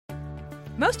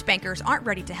Most bankers aren't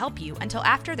ready to help you until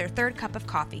after their third cup of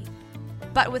coffee.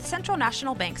 But with Central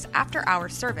National Bank's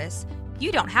after-hours service,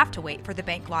 you don't have to wait for the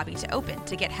bank lobby to open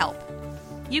to get help.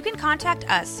 You can contact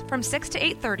us from 6 to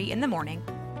 8:30 in the morning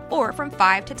or from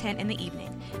 5 to 10 in the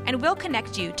evening, and we'll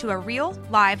connect you to a real,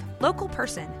 live, local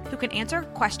person who can answer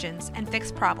questions and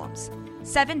fix problems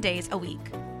 7 days a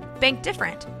week. Bank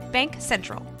different. Bank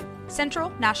Central. Central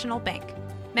National Bank.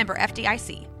 Member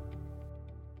FDIC.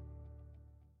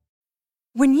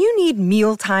 When you need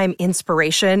mealtime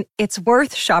inspiration, it's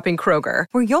worth shopping Kroger,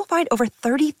 where you'll find over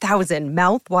 30,000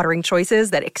 mouth-watering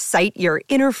choices that excite your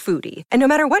inner foodie. And no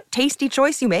matter what tasty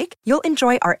choice you make, you'll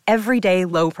enjoy our everyday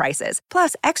low prices,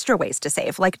 plus extra ways to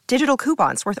save, like digital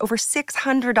coupons worth over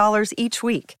 $600 each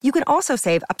week. You can also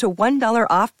save up to $1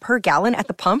 off per gallon at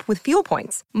the pump with fuel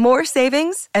points. More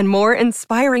savings and more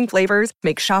inspiring flavors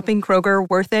make shopping Kroger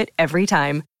worth it every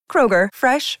time. Kroger,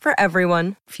 fresh for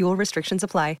everyone. Fuel restrictions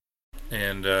apply.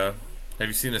 And have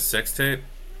you seen a sex tape?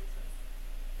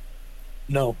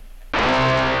 No. So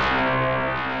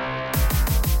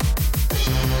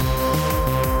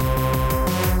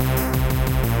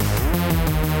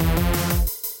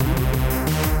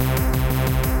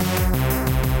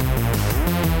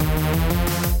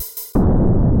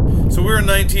we're in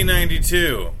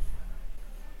 1992.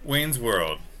 Wayne's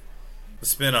World, the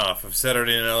spin-off of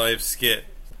Saturday Night Live skit.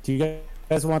 Do you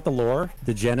guys want the lore?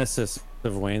 The genesis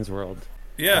of Wayne's World.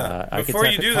 Yeah. Before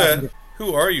you do that,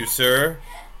 who are you, sir?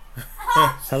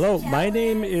 Hello, my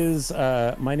name is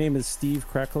Steve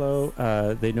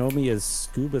Kreklow. They know me as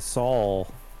Scuba Saul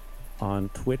on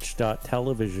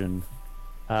Twitch.television.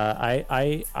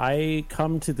 I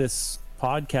come to this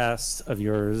podcast of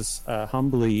yours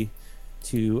humbly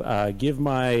to give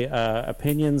my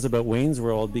opinions about Wayne's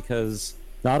World, because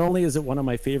not only is it one of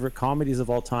my favorite comedies of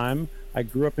all time, I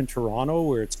grew up in Toronto,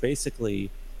 where it's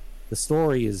basically the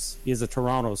story is a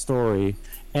Toronto story,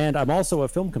 and I'm also a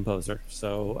film composer.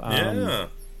 So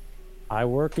I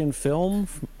work in film,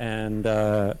 and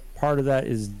part of that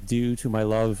is due to my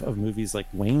love of movies like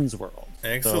Wayne's World.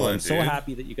 Excellent. So I'm so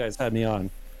happy that you guys had me on.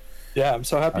 Yeah, I'm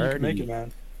so happy you could make it,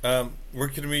 man. Where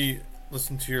can we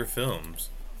listen to your films?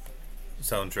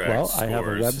 Soundtracks. Well, scores. I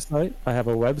have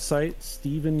a website,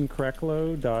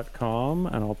 StephenKreklow.com,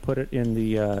 and I'll put it in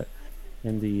the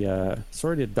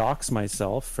sorry to dox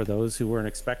myself for those who weren't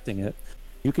expecting it.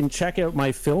 You can check out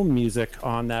my film music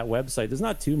on that website. There's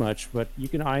not too much, but you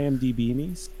can IMDb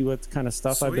me, see what kind of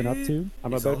stuff I've been up to.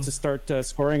 I'm about to start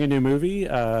scoring a new movie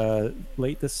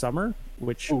late this summer,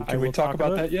 which can we talk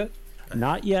about that yet?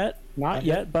 Not yet,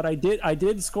 but I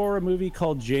did score a movie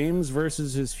called James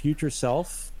versus His Future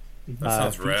Self. That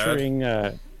sounds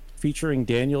rad. Featuring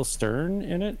Daniel Stern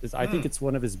in it. I think it's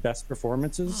one of his best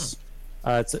performances.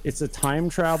 It's a time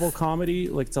travel comedy,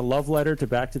 like it's a love letter to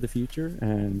Back to the Future.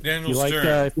 And if you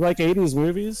like 80s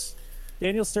movies,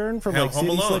 Daniel Stern from like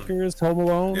City Slickers, Home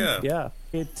Alone. Yeah.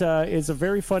 It is a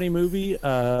very funny movie,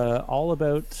 all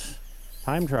about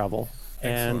time travel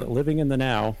and living in the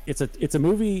now. It's a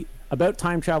movie about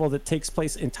time travel that takes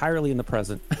place entirely in the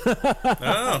present.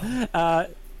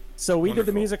 So we did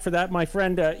the music for that. My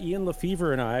friend Ian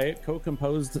Lefevre and I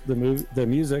co-composed the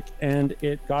music, and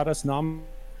it got us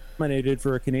nominated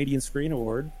for a Canadian Screen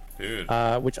Award. Dude.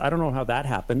 Which I don't know how that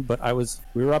happened, but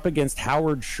we were up against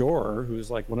Howard Shore,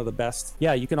 who's like one of the best.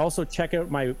 Yeah, you can also check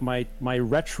out my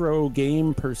retro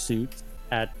game pursuit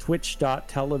at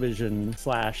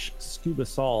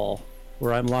twitch.television/ScubaSaul,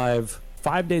 where I'm live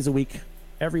 5 days a week,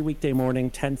 every weekday morning,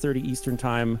 10:30 Eastern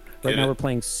time. Right now we're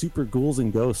playing Super Ghouls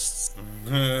and Ghosts.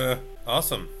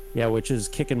 Awesome. Yeah, which is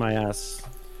kicking my ass.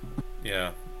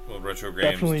 Yeah, well, retro games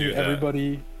definitely do that.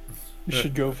 Everybody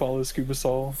should go follow Scuba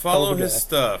Saul. Follow his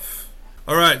stuff.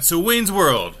 All right, so Wayne's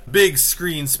World, big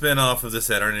screen spin-off of the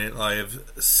Saturday Night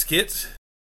Live skit.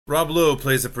 Rob Lowe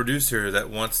plays a producer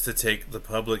that wants to take the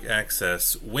public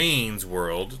access Wayne's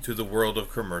World to the world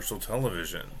of commercial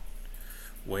television.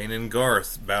 Wayne and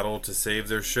Garth battle to save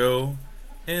their show,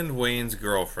 and Wayne's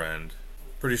girlfriend.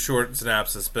 Pretty short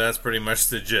synopsis, but that's pretty much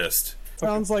the gist.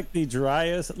 Sounds like the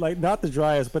driest, like not the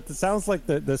driest, but it sounds like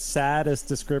the saddest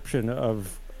description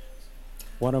of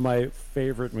one of my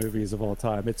favorite movies of all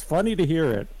time. It's funny to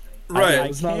hear it. Right.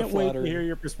 I can't wait to hear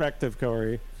your perspective,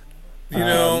 Corey. You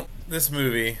know, this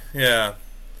movie, yeah.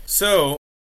 So,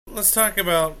 let's talk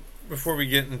about, before we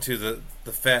get into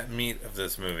the fat meat of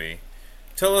this movie,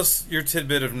 tell us your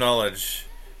tidbit of knowledge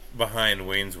behind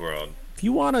Wayne's World. If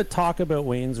you want to talk about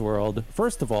Wayne's World,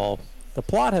 first of all, the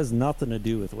plot has nothing to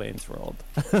do with Wayne's World.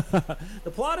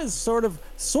 The plot is sort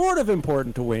of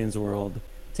important to Wayne's World.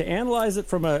 To analyze it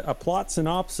from a plot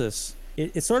synopsis,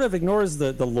 it sort of ignores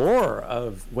the lore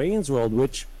of Wayne's World,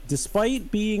 which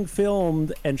despite being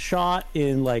filmed and shot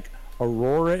in like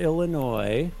Aurora,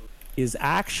 Illinois, is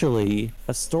actually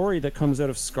a story that comes out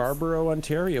of Scarborough,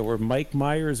 Ontario, where Mike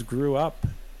Myers grew up,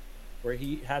 where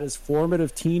he had his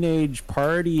formative teenage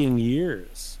partying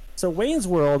years. So Wayne's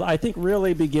World, I think,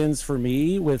 really begins for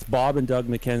me with Bob and Doug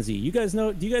McKenzie. You guys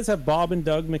know? Do you guys have Bob and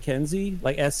Doug McKenzie,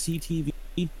 like SCTV,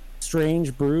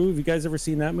 Strange Brew? Have you guys ever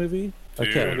seen that movie?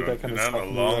 Dude, that kind of not stuff a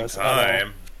in the long US at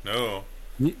time. No,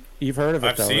 You've heard of it,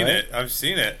 I've though, seen right? it. I've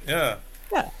seen it. Yeah.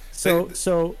 Yeah.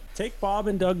 So take Bob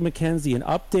and Doug McKenzie and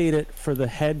update it for the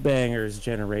headbangers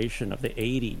generation of the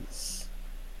 80s.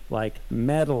 Like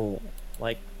metal,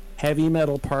 like heavy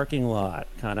metal parking lot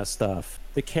kind of stuff.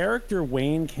 The character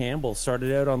Wayne Campbell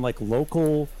started out on like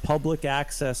local public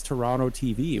access Toronto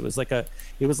TV. It was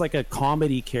like a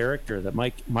comedy character that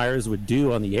Mike Myers would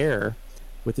do on the air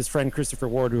with his friend Christopher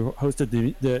Ward, who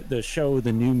hosted the show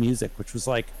The New Music, which was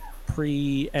like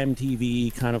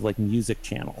pre-MTV kind of like music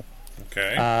channel.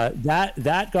 Okay.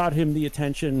 That got him the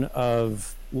attention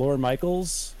of Lorne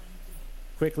Michaels,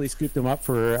 quickly scooped him up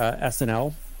for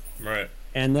SNL. Right.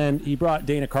 And then he brought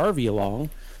Dana Carvey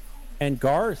along. And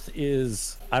Garth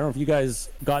is, I don't know if you guys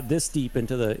got this deep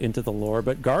into the lore,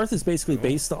 but Garth is basically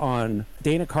based on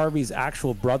Dana Carvey's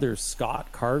actual brother,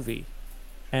 Scott Carvey.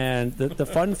 And the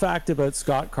fun fact about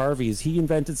Scott Carvey is he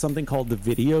invented something called the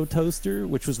video toaster,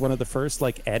 which was one of the first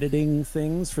like editing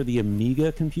things for the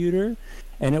Amiga computer,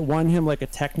 and it won him like a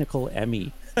technical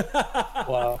Emmy.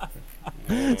 Wow.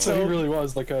 So he really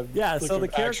was like a so the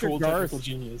character actual Garth, technical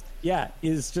genius. Yeah,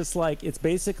 is just like, it's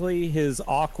basically his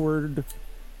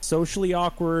socially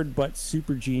awkward but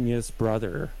super genius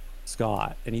brother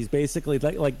Scott, and he's basically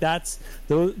like that's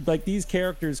those, like these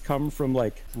characters come from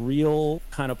like real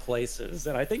kind of places,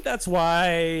 and I think that's why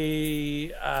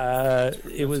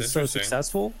it was so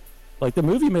successful. Like the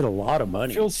movie made a lot of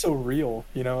money. It feels so real,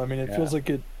 you know. I mean, it feels like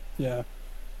it. Yeah.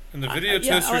 And the video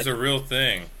toaster is a real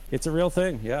thing. It's a real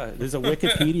thing. Yeah, there's a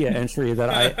Wikipedia entry that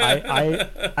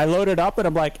I loaded up, and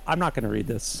I'm like, I'm not going to read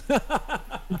this.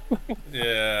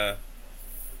 Yeah.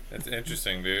 That's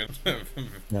interesting, dude.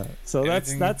 Yeah. So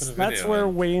that's where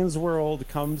Wayne's World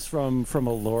comes from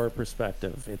a lore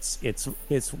perspective.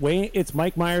 It's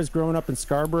Mike Myers growing up in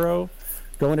Scarborough,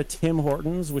 going to Tim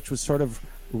Hortons, which was sort of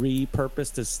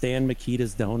repurposed as Stan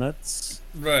Mikita's Donuts.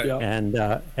 Right.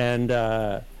 Yeah. And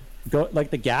go like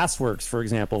the Gasworks, for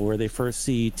example, where they first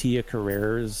see Tia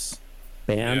Carrere's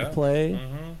band play.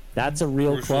 Mm-hmm. That's a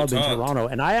real club in Toronto,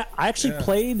 and I actually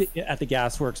played at the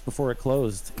Gasworks before it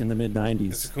closed in the mid-90s.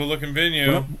 It's a cool looking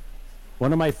venue.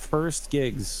 One of my first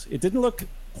gigs. It didn't look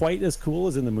quite as cool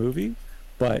as in the movie,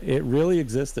 but it really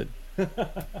existed.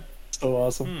 So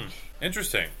awesome.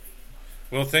 Interesting.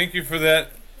 Well, thank you for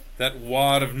that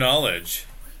wad of knowledge.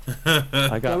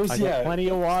 I got plenty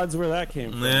of wads where that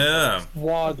came from. Yeah.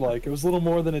 Wad like. It was a little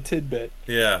more than a tidbit.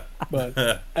 Yeah.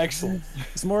 But excellent.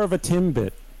 It's more of a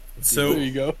Timbit. So there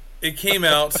you go. It came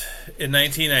out in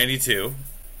 1992.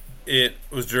 It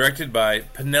was directed by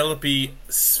Penelope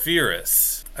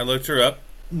Spheris. I looked her up.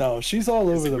 No, she's all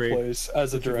over the place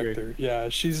as a director. Yeah,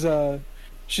 she's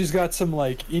got some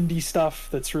like indie stuff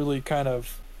that's really kind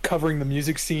of covering the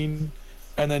music scene.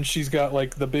 And then she's got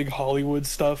like the big Hollywood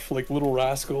stuff, like Little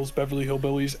Rascals, Beverly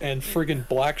Hillbillies, and friggin'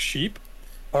 Black Sheep.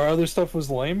 Our other stuff was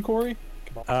lame, Corey?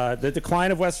 The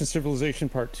Decline of Western Civilization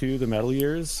Part 2, The Metal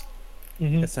Years,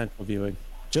 essential viewing.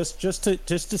 Just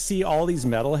to see all these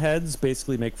metalheads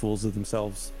basically make fools of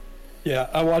themselves. Yeah,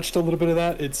 I watched a little bit of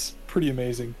that. It's pretty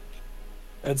amazing.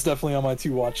 It's definitely on my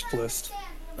to-watch list.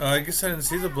 I guess I didn't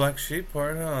see the Black Sheep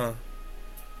part, huh?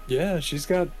 Yeah, she's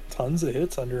got tons of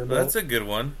hits under her belt. That's a good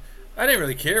one. I didn't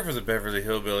really care for the Beverly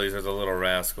Hillbillies or the Little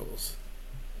Rascals.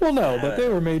 Well, no, but they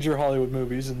were major Hollywood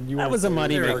movies, and that was a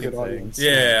money-making audience.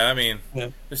 Yeah, I mean,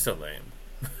 they're still lame.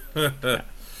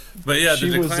 But yeah, the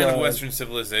Decline of Western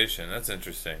Civilization. That's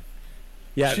interesting.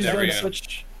 Yeah, she's never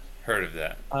heard of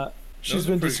that. She's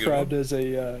been described as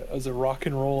a rock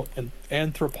and roll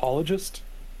anthropologist.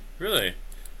 Really?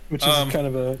 Which is kind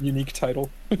of a unique title.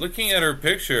 Looking at her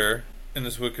picture in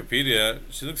this Wikipedia,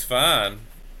 she looks fine.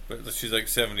 But she's like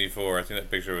 74. I think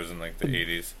that picture was in like the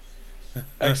 80s.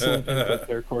 Excellent input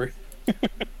there, Corey.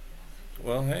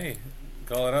 Well, hey,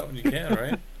 call it out when you can,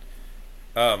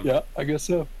 right? Yeah, I guess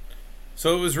so.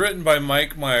 So it was written by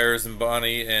Mike Myers and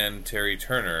Bonnie and Terry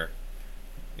Turner,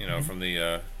 from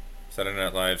the Saturday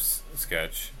Night Live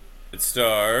sketch. It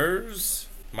stars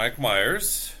Mike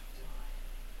Myers,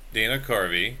 Dana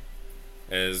Carvey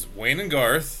as Wayne and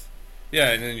Garth.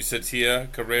 Yeah, and then you said Tia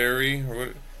Carrere, or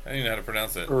what? I don't even know how to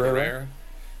pronounce it. Carrera.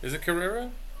 Is it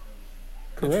Carrera?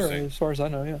 Carrera, as far as I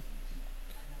know, yeah.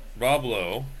 Rob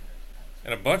Lowe,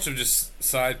 and a bunch of just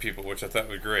side people, which I thought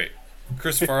was great.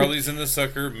 Chris Farley's in the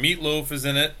sucker. Meatloaf is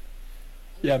in it.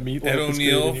 Yeah, Meatloaf. Ed is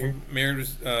O'Neill, good in here. Married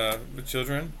with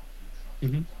Children.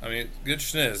 Mhm. I mean, good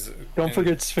schniz. Don't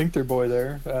forget Sphincter Boy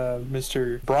there,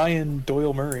 Mr. Brian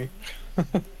Doyle Murray.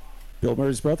 Bill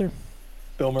Murray's brother.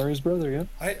 Bill Murray's brother, yeah.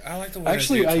 I like the way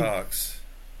Actually, that dude talks.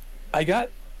 I got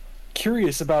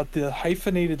curious about the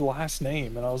hyphenated last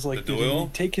name, and I was like, The did Doyle?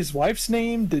 he take his wife's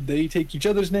name? Did they take each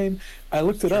other's name? I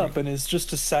looked it True. up, and it's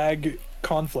just a SAG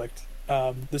conflict.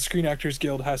 The Screen Actors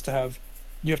Guild has to have,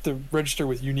 you have to register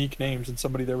with unique names, and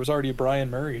there was already a Brian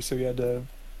Murray, so he had to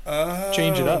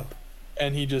change it up,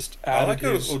 and he just I added like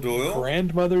his O'Doyle.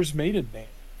 grandmother's maiden name.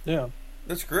 Yeah,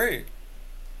 That's great.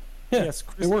 yeah, Yes,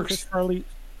 it works.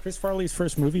 Chris Farley's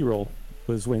first movie role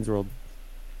was Wayne's World.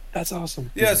 That's awesome.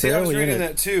 Yeah, He's see, I was barely in reading it.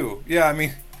 that too. Yeah, I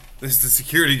mean, this is the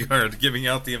security guard giving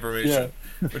out the information,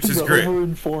 which is the great,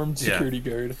 over-informed Yeah. security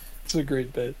guard. It's a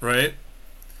great bit. right?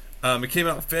 It came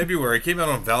out in February. It came out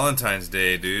on Valentine's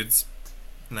Day, dudes.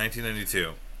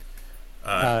 1992.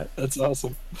 That's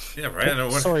awesome. Yeah, right. I know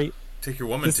what. Sorry, Take your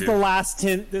woman this to. is the last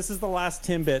Tim. This is the last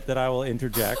Tim-bit that I will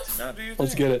interject. No, do you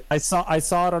Let's think? get it. I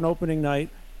saw it on opening night,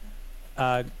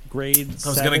 grade I was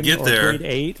 7 gonna get or there. grade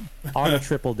 8 on a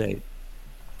triple date.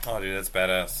 Oh, dude, that's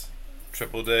badass.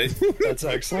 Triple date. That's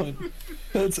excellent.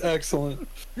 That's excellent.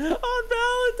 On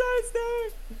Valentine's Day.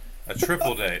 A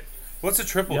triple date. What's a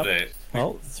triple Yep. date?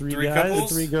 Well, three Three guys,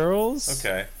 couples? 3 girls.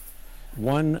 Okay.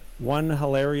 One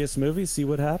hilarious movie. See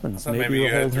what happens. I thought maybe you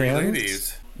you'll had hold 3 hands.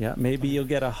 ladies. Yeah, maybe you'll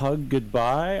get a hug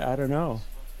goodbye. I don't know.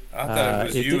 I thought it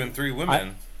was it you did- and 3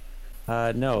 women.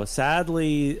 No,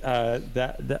 sadly,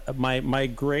 my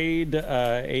grade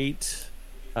 8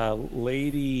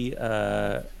 lady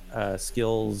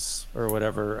skills or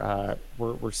whatever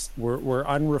were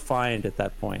unrefined at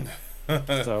that point.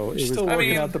 So it was Still working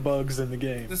mean, out the bugs in the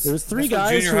game. there was 3 That's what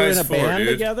guys junior who were in a high's for, band dude.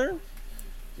 together.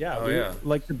 Yeah, Oh, yeah.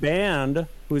 like the band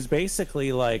was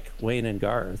basically like Wayne and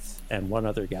Garth and one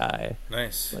other guy.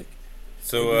 Nice. Like,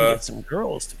 So, we get some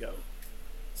girls to go.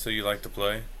 so you like to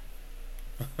play?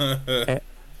 I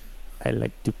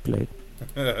like to play.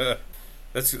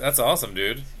 That's awesome,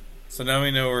 dude. So now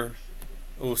we know where.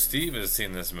 Oh, Steve has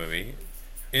seen this movie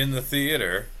in the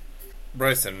theater.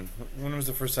 Bryson, when was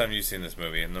the first time you seen this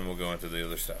movie? And then we'll go into the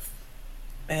other stuff.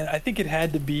 And I think it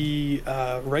had to be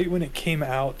right when it came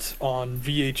out on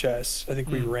VHS. I think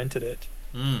we rented it.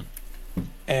 Mm.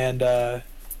 And it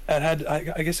had,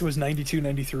 I guess it was 92,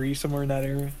 93, somewhere in that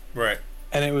area. Right.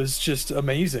 And it was just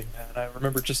amazing, man. I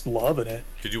remember just loving it.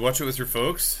 Did you watch it with your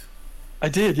folks? I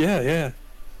did, yeah.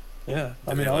 I mean,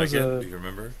 Did you I like was it? a Do you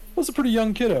remember? pretty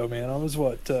young kiddo, man. I was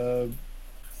what,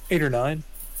 8 or 9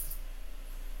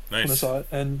 when I Nice. saw it.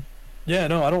 And yeah,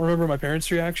 no, I don't remember my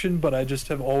parents' reaction, but I just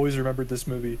have always remembered this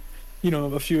movie. You know,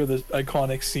 a few of the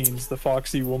iconic scenes, the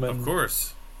Foxy Woman, Of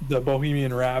course. the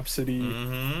Bohemian Rhapsody,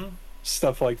 Mm-hmm.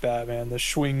 stuff like that, man. The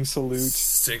Schwing salute.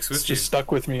 Sticks with It's you. just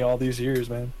stuck with me all these years,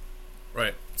 man.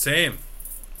 Right. Same.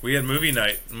 We had movie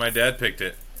night, and my dad picked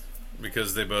it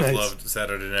because they both Nice. loved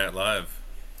Saturday Night Live.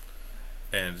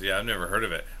 And yeah, I've never heard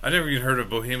of it. I never even heard of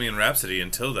Bohemian Rhapsody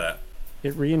until that.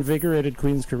 It reinvigorated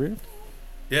Queen's career.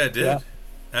 Yeah, it did. Yeah.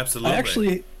 Absolutely. I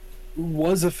actually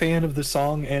was a fan of the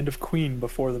song and of Queen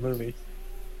before the movie.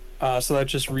 So that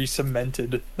just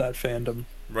re-cemented that fandom.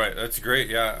 Right, that's great.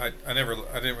 Yeah, I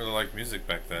didn't really like music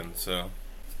back then, so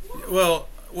well,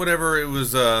 whatever, it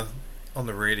was on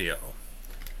the radio.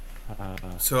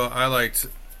 So I liked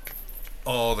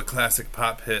all the classic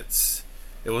pop hits.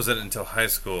 It wasn't until high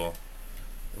school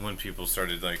when people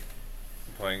started like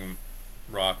playing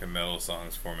rock and metal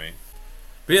songs for me.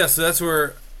 But yeah, so that's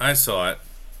where I saw it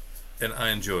and I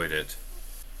enjoyed it.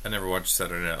 I never watched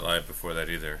Saturday Night Live before that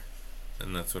either.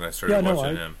 And that's when I started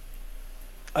watching him.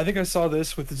 I think I saw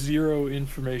this with zero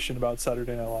information about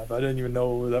Saturday Night Live. I didn't even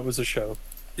know that was a show.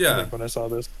 I Yeah. think, when I saw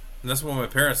this. And that's when my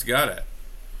parents got it.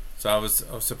 So I was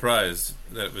surprised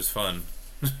that it was fun.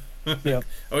 Yeah.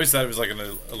 I always thought it was like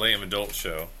a lame adult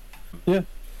show. Yeah.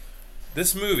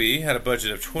 This movie had a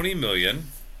budget of $20 million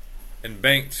and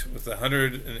banked with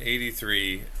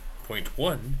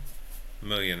 $183.1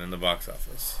 million in the box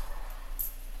office.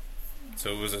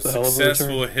 So it was a hell of a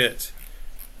successful hit.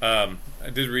 I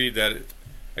did read that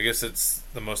I guess it's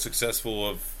the most successful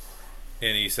of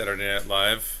any Saturday Night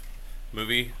Live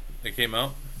movie that came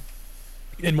out.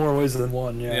 In more ways than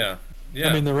one, yeah. Yeah.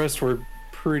 I mean, the rest were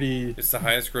pretty It's the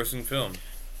highest grossing film.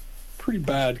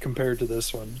 bad compared to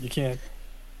this one. You can't.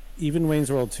 Even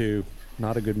Wayne's World 2,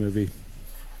 not a good movie.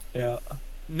 Yeah.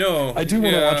 No. I do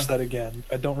want to watch that again.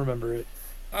 I don't remember it.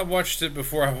 I watched it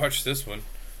before I watched this one.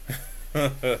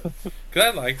 Because I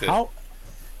liked it.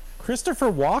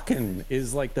 Christopher Walken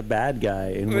is like the bad guy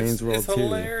in Wayne's World 2. It's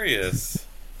hilarious.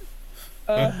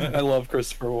 I love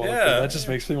Christopher Walken. Yeah. That just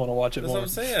makes me want to watch it That's more. what I'm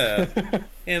saying.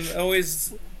 And I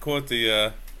always quote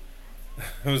the,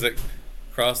 what was it?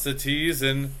 Cross the T's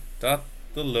and dot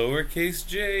the lowercase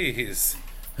J's.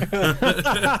 I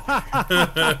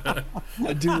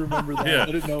do remember that. Yeah. I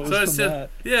didn't know it was So I from still, that.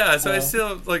 yeah, so I Wow.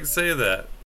 still like say that.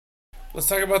 Let's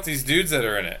talk about these dudes that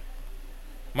are in it.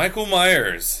 Michael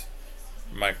Myers.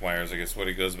 Mike Myers, I guess what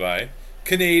he goes by.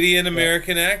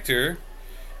 Canadian-American actor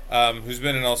who's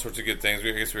been in all sorts of good things.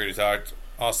 I guess we already talked.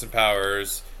 Austin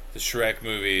Powers, the Shrek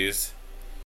movies.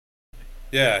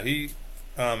 Yeah, he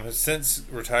has since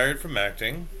retired from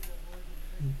acting,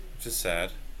 which is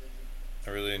sad.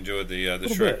 I really enjoyed the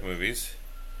Shrek bit. movies.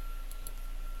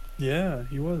 Yeah,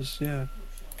 he was. Yeah.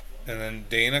 And then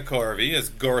Dana Carvey as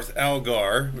Garth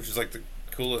Algar, which is like the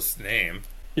coolest name.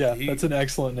 Yeah, He- that's an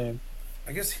excellent name.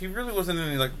 I guess he really wasn't in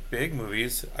any like big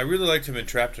movies. I really liked him in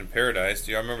Trapped in Paradise.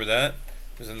 Do y'all remember that?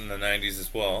 It was in the 90s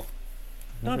as well.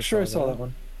 Not sure I saw that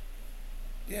one.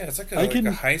 Yeah, it's like a, I like can-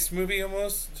 a heist movie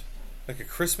almost. Like a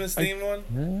Christmas themed one.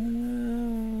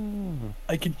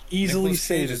 I can easily Nicolas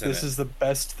say Cage that is in this it. is the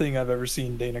best thing I've ever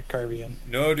seen Dana Carvey in.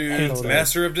 No, dude. Hands down.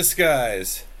 Master of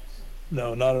Disguise.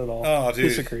 No, not at all. Oh, dude.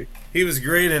 Disagree. He was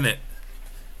great in it.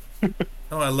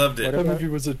 Oh, I loved it. That movie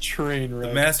was a train wreck.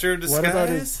 The Master of What about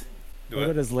Disguise? What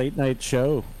about his late night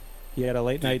show? He had a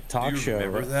late night talk Do you show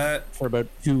remember that? for about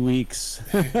 2 weeks.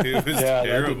 It was Yeah, that did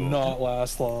terrible. not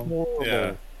last long.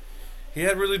 Yeah. He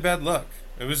had really bad luck.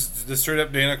 It was the straight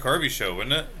up Dana Carvey show,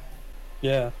 wasn't it?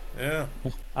 Yeah. Yeah.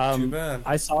 Too bad.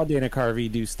 I saw Dana Carvey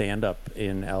do stand up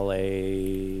in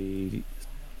LA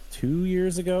 2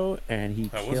 years ago, and he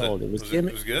How was it? killed. It was Was him.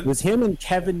 it was good? It was him and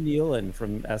Kevin Nealon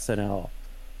from SNL,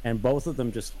 and both of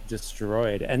them just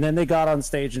destroyed. And then they got on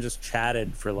stage and just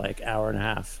chatted for like hour and a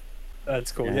half.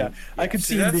 That's cool. Yeah. Yeah. I could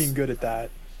See, see him that's- being good at that.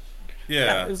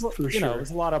 Yeah. It was, For you know, sure. it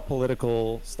was a lot of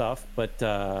political stuff, but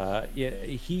yeah,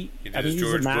 he. He did I mean, his he's a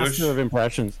George master Bush. of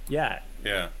impressions. Yeah,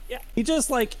 Yeah. yeah. He just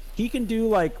like he can do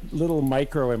like little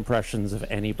micro impressions of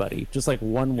anybody, just like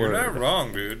one You're word. not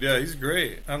wrong, dude. Yeah, he's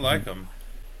great. I like him.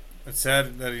 It's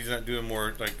sad that he's not doing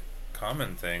more like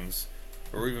common things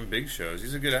or even big shows.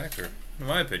 He's a good actor, in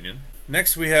my opinion.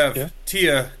 Next, we have Yeah.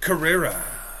 Tia Carrera.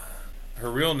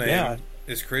 Her real name Yeah.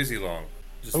 is crazy long.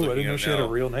 Just Oh, I looking didn't know up she had now. a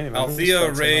real name. I was Althea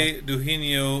surprised Ray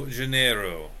Duhinio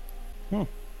Janeiro. Hmm.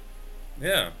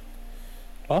 Yeah.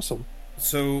 Awesome.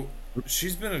 So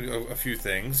she's been in a few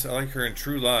things. I like her in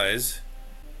True Lies.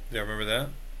 Do you remember that?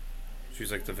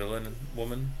 She's like the villain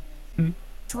woman.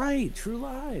 That's right, True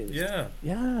Lies. Yeah.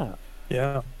 yeah.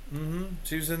 Yeah. Mm-hmm.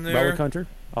 She was in there. Relic Hunter,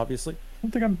 obviously. I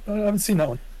don't think I haven't seen that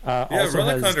one. Yeah, Also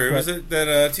Relic has Hunter. It was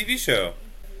that TV show,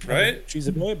 right? She's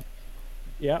a babe.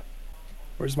 Yeah,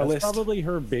 Where's my that's list? probably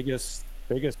her biggest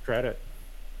credit.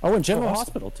 Oh, and General awesome.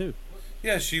 Hospital too.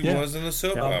 Yeah, she Yeah. was in a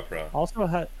soap Yeah. opera. Also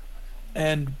had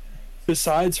And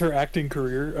besides her acting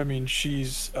career, I mean,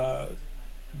 she's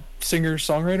singer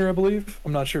songwriter, I believe.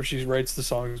 I'm not sure if she writes the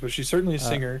songs, but she's certainly a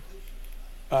singer.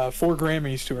 4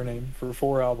 Grammys to her name for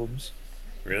 4 albums.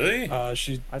 Really?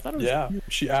 She I thought it was yeah,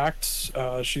 she acts.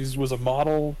 She was a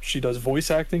model. She does voice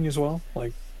acting as well.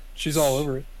 Like, she's all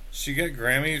over it. She got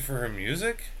Grammy for her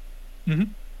music?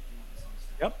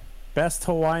 Best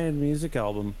Hawaiian music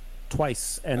album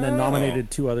twice, and then Oh. nominated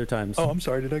 2 other times. Oh, I'm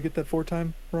sorry. Did I get that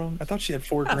 4-time wrong? I thought she had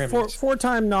 4 Grammys.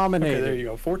 4-time Okay, nominated. there you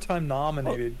go. 4-time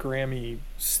nominated Grammy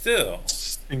Still.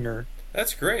 singer.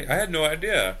 That's great. I had no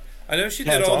idea. I know she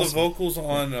Yeah, did it's all awesome. the vocals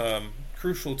on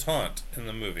Crucial Taunt in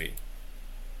the movie.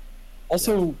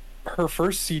 Also, her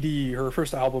first CD, her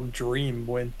first album, Dream,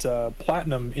 went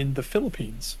platinum in the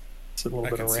Philippines. It's a little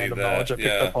I bit can of see random that, knowledge I picked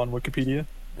yeah. up on Wikipedia.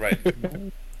 Right.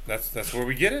 That's where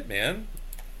we get it, man.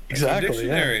 Exactly, yeah.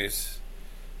 Dictionaries.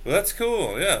 Well, that's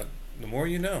cool. Yeah. The more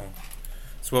you know.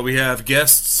 That's why we have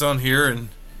guests on here and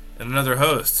another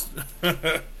host.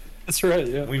 That's right,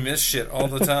 yeah. We miss shit all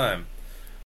the time.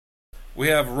 We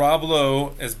have Rob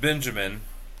Lowe as Benjamin,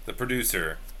 the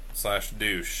producer /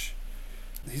 douche.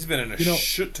 He's been in a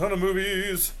shit ton of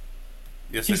movies.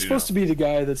 Yes, He's supposed to be the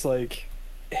guy that's like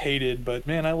hated, but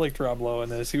man, I liked Rob Lowe in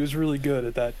this. He was really good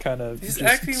at that kind of. His just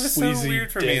acting was so sleazy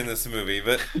weird for dick. me in this movie,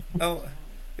 but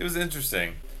it was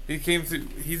interesting. He came through.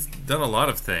 He's done a lot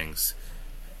of things.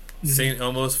 St.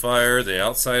 Elmo's Fire, The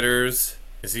Outsiders.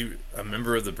 Is he a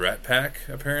member of the Brat Pack?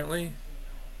 Apparently,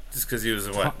 just because he was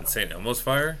in what in St. Elmo's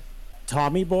Fire.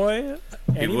 Tommy Boy.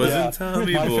 He Anybody? wasn't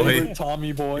Tommy My Boy. favorite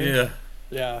Tommy Boy. Yeah,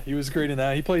 Yeah, he was great in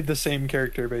that. He played the same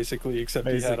character basically, except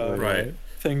he had a Basically, right,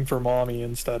 thing for mommy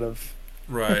instead of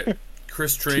right.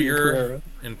 Chris Tia Traeger Carrera.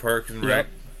 in Park and Yep. Rec.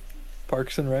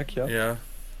 Parks and Rec. Yep. Yeah.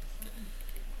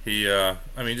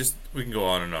 Just we can go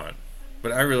on and on,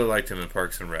 but I really liked him in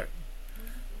Parks and Rec.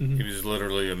 Mm-hmm. He was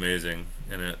literally amazing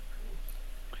in it.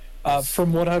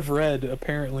 From what I've read,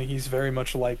 apparently he's very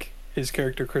much like his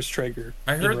character Chris Traeger.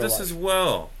 I heard this as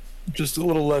well. Just a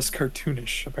little less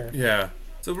cartoonish, apparently. Yeah.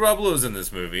 So Rob Lowe's in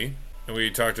this movie, and we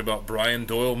talked about Brian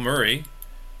Doyle Murray.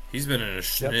 He's been in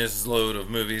a load of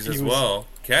movies as well.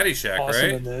 Caddyshack, awesome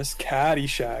right? In this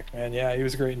Caddyshack, man. Yeah, he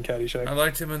was great in Caddyshack. I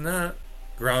liked him in that.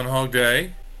 Groundhog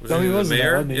Day. He was the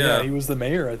mayor. Yeah, he was the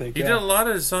mayor. I think he did a lot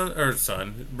of his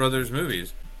brother's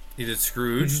movies. He did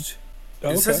Scrooged.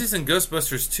 It says he's in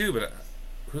Ghostbusters 2, but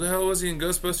who the hell was he in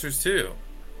Ghostbusters 2?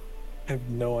 I have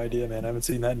no idea, man. I haven't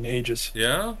seen that in ages.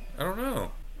 Yeah? I don't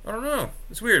know.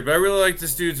 It's weird, but I really like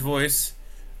this dude's voice.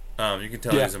 You can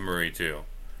tell he's a Murray, too.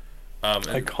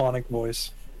 Iconic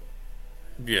voice.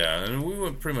 Yeah, and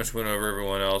we pretty much went over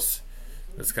everyone else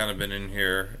that's kind of been in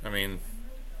here. I mean,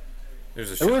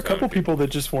 there were a couple people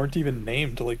that just weren't even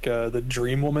named, like the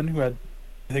Dream Woman, who had,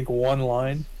 I think, one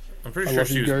line. I'm pretty sure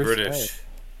she was British.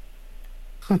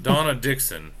 Donna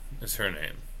Dixon is her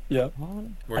name. Yeah.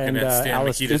 Working at Stan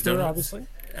Alice Mikita's Cooper, Donuts. Obviously.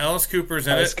 Alice Cooper's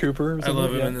in Alice it. Cooper. I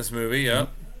love him in this movie, yep.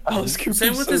 Alice Cooper.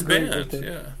 Same with his band,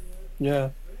 yeah. Yeah.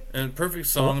 And perfect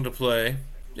song to play.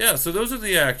 Yeah, so those are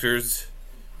the actors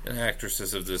and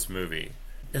actresses of this movie.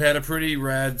 It had a pretty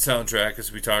rad soundtrack,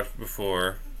 as we talked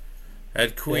before.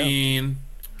 Had Queen.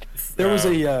 Yeah. There was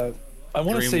I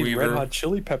want to say Dreamweaver. Red Hot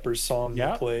Chili Peppers song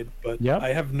that played, but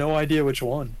I have no idea which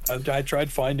one. I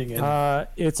tried finding it.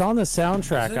 It's on the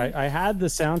soundtrack. I had the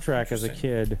soundtrack as a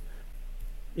kid.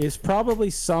 It's probably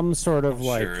some sort of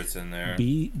sure it's in there.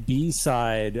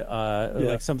 B-side,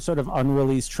 like some sort of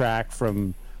unreleased track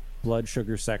from Blood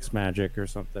Sugar Sex Magic or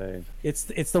something.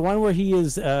 It's the one where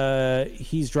he's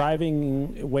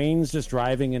driving. Wayne's just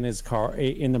driving in his car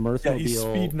in the Mirthmobile. Yeah, he's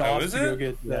speeding off to go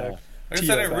get. I guess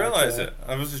I didn't realize it.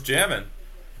 I was just jamming.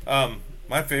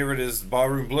 My favorite is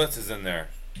Ballroom Blitz is in there.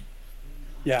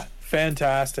 Yeah,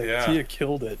 fantastic. Yeah. Tia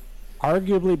killed it.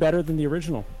 Arguably better than the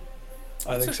original.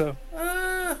 I think so.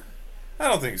 I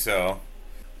don't think so.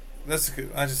 That's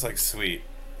good. I just like Sweet,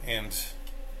 and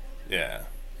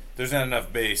there's not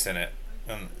enough bass in it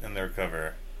in their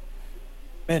cover.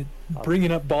 Man,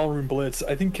 bringing up Ballroom Blitz,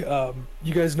 I think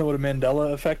you guys know what a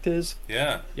Mandela effect is.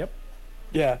 Yeah. Yep.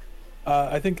 Yeah.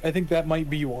 I think that might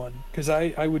be one, because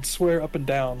I would swear up and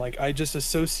down, like, I just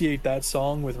associate that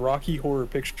song with Rocky Horror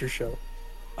Picture Show,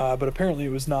 but apparently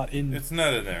it was not in. It's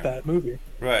not in there. That movie.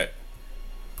 Right.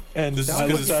 And just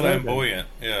because it's flamboyant.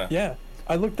 Yeah. Yeah,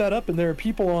 I looked that up, and there are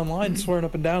people online swearing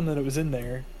up and down that it was in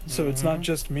there, so it's not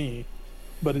just me,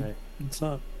 but it's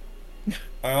not.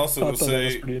 I also will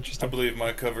say, I believe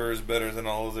my cover is better than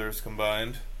all of theirs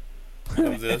combined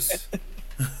of this.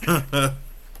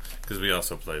 Because we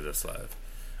also play this live.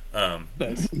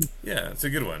 Nice. Yeah, it's a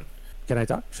good one. Can I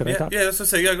talk? Should I talk? Yeah, let's just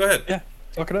say, go ahead. Yeah,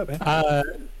 talk it up,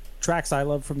 man. Tracks I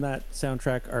love from that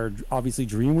soundtrack are obviously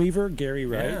Dreamweaver, Gary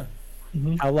Wright. Yeah.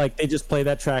 Mm-hmm. How they just play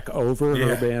that track over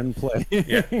her band play.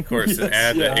 Yeah, of course. And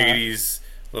add the 80s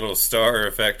little star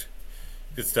effect.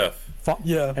 Good stuff.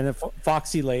 And then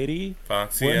Foxy Lady.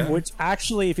 Which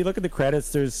actually, if you look at the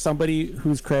credits, there's somebody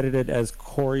who's credited as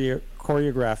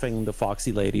choreographing the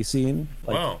Foxy Lady scene.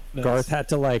 Wow. Garth had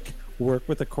to work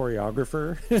with a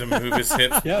choreographer to move his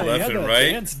hips left and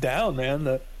right. Dance down, man.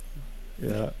 I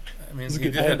mean, he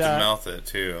did have to mouth it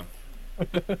too.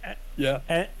 Yeah.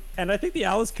 And I think the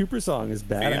Alice Cooper song is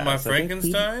badass. Feeding My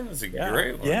Frankenstein is a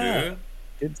great one,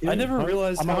 dude. I never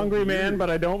realized I'm a hungry man, but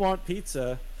I don't want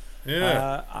pizza.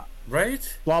 Yeah.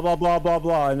 Right? Blah, blah, blah, blah,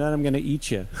 blah, and then I'm going to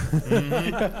eat you.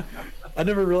 I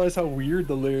never realized how weird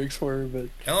the lyrics were, but...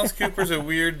 Alice Cooper's a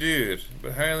weird dude,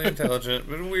 but highly intelligent,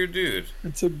 but a weird dude.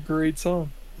 It's a great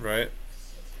song. Right.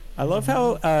 I love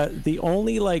how the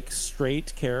only,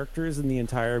 straight characters in the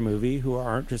entire movie who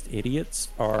aren't just idiots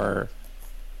are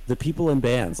the people in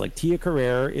bands. Tia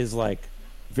Carrere is,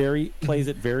 plays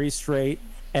it very straight.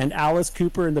 And Alice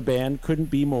Cooper in the band couldn't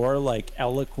be more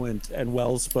eloquent and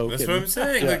well spoken. That's what I'm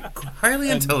saying. Highly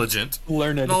intelligent,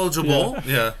 learned, knowledgeable.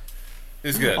 Yeah,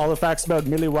 it's good. All the facts about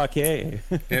Milwaukee.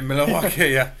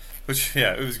 Milwaukee. Yeah,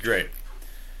 it was great.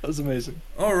 That was amazing.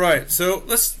 All right, so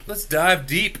let's dive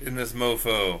deep in this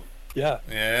mofo. Yeah.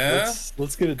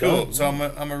 Let's get it done. Cool. So I'm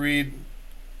gonna read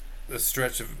a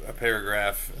stretch of a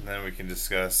paragraph, and then we can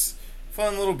discuss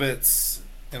fun little bits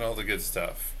and all the good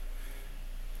stuff.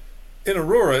 In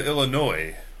Aurora,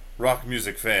 Illinois, rock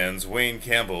music fans Wayne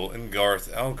Campbell and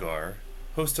Garth Algar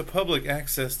host a public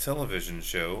access television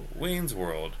show, Wayne's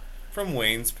World, from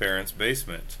Wayne's parents'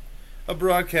 basement. A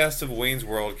broadcast of Wayne's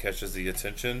World catches the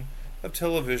attention of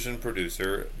television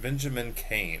producer Benjamin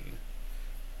Kane.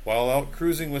 While out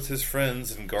cruising with his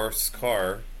friends in Garth's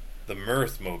car, the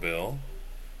Mirthmobile,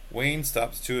 Wayne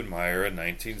stops to admire a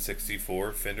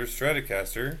 1964 Fender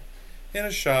Stratocaster in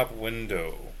a shop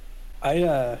window.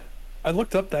 I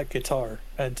looked up that guitar,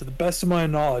 and to the best of my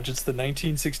knowledge, it's the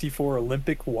 1964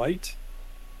 Olympic White,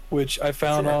 which I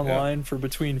found online for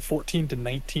between 14 to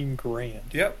 19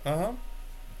 grand. Yep,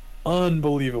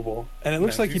 Unbelievable. And it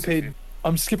looks like he paid...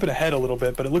 I'm skipping ahead a little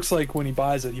bit, but it looks like when he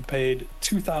buys it, he paid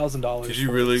 $2,000. Did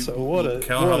you really count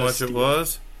how much it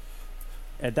was?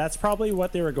 And that's probably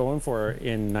what they were going for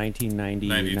in 1990,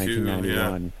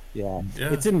 1991. Yeah.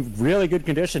 It's in really good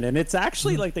condition, and it's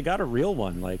actually like they got a real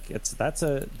one. Like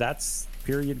that's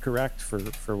period correct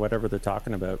for whatever they're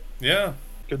talking about. Yeah,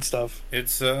 good stuff.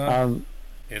 It's the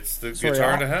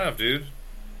guitar to have, dude.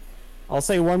 I'll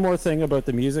say one more thing about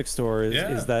the music store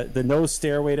is that the No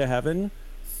Stairway to Heaven.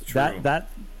 That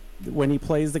when he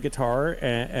plays the guitar,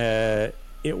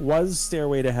 it was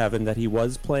Stairway to Heaven that he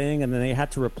was playing, and then they had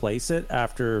to replace it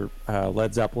after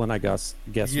Led Zeppelin, I guess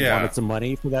wanted some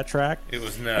money for that track. It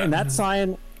was not. And that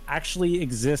sign actually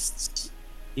exists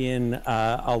in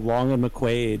Long and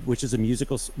McQuaid, which is a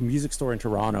music store in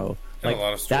Toronto. Like, a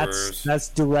lot of stores. That's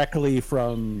directly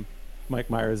from Mike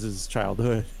Myers'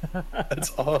 childhood.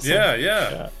 That's awesome.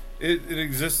 Yeah. It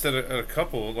exists at a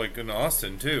couple, like in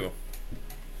Austin too.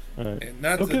 And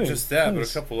not just that, but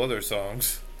a couple other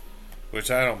songs,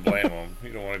 which I don't blame them.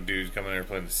 You don't want a dude coming in there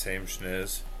playing the same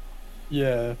schniz.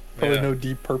 Yeah, probably no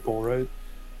Deep Purple, right?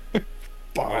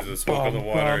 What is it, Smoke on the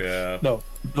Water? Yeah. No,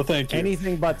 thank you.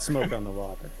 Anything but Smoke on the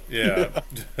Water. Yeah.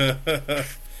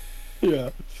 Yeah.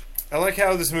 I like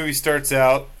how this movie starts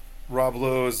out. Rob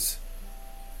Lowe's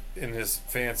in his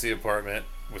fancy apartment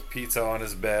with pizza on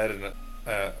his bed and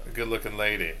a good-looking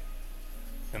lady,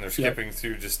 and they're skipping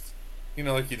through just,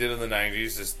 like you did in the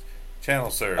 90s, just channel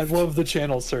surf. I love the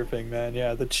channel surfing, man.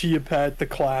 Yeah, the Chia Pet, the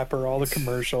Clapper, all the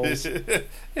commercials.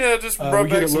 Yeah, just brought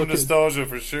back some nostalgia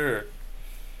for sure.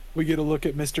 We get a look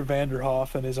at Mr.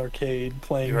 Vanderhoff and his arcade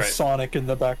playing Sonic in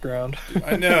the background.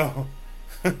 I know.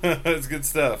 It's good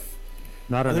stuff.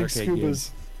 Not an arcade game.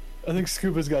 I think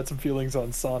Scuba's got some feelings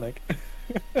on Sonic.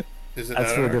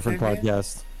 That's for a different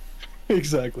podcast.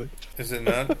 Exactly. Is it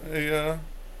not a...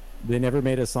 They never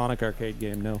made a Sonic arcade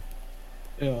game, no.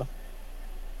 Yeah.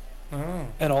 Oh.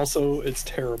 And also, it's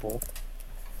terrible,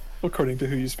 according to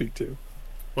who you speak to.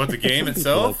 What, the game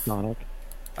itself? Sonic.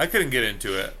 I couldn't get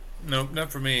into it. Nope,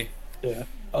 not for me. Yeah,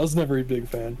 I was never a big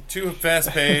fan. Too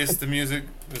fast-paced. The music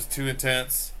was too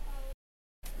intense.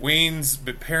 Wayne's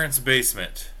parents'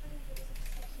 basement.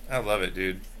 I love it,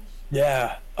 dude.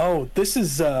 Yeah. Oh, this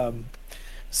is...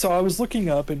 So I was looking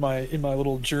up in my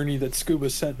little journey that Scuba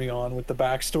sent me on with the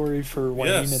backstory for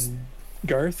Wayne and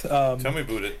Garth. Tell me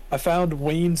about it. I found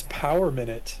Wayne's Power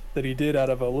Minute that he did out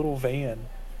of a little van.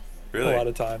 Really? A lot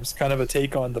of times, kind of a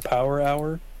take on the Power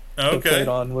Hour. Okay. They played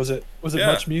on was it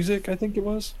Much Music? I think it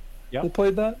was. Yeah. They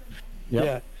played that. Yep.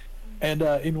 Yeah. And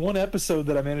in one episode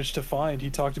that I managed to find, he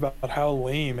talked about how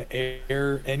lame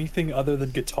air anything other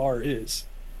than guitar is.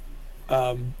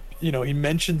 He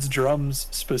mentions drums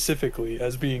specifically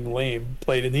as being lame,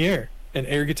 played in the air, and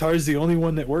air guitar is the only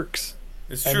one that works.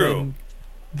 It's true. Then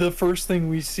the first thing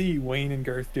we see Wayne and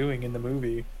Garth doing in the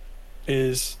movie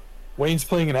is Wayne's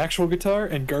playing an actual guitar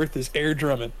and Garth is air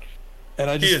drumming, and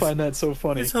I just find that so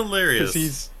funny. It's hilarious.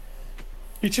 Because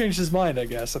he changed his mind, I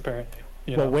guess. Apparently.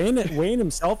 Well, Wayne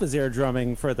himself is air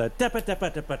drumming for the there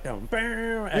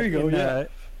you go.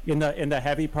 In the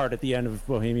heavy part at the end of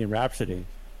Bohemian Rhapsody.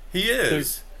 He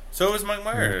is. So is Mike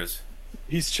Myers.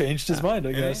 He's changed his mind,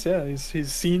 I guess. Yeah,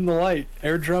 he's seen the light.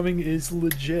 Air drumming is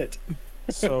legit.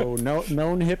 So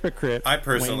known hypocrite. I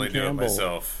personally do it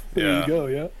myself. There you go.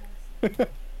 Yeah.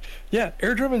 Yeah,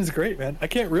 air drumming is great, man. I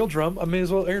can't real drum. I may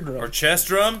as well air drum. Or chest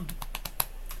drum.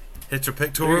 Hit your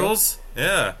pectorals.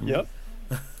 Yeah. Yep.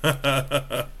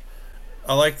 I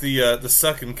like the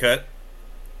suck and cut.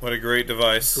 What a great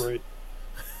device.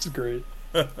 It's great.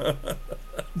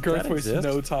 Garth wastes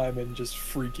no time in just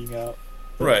freaking out.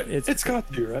 Right. It's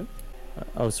got to, right?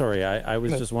 Oh, sorry. I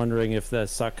was just wondering if the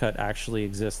suck cut actually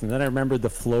exists, and then I remembered the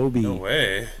Flowbee. No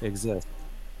way. Exists.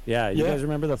 Yeah, you guys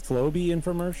remember the Flowbee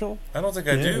infomercial? I don't think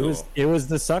I do. It was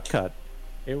the suck cut.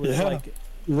 It was like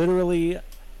literally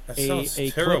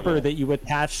a clipper that you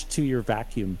attach to your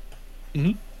vacuum.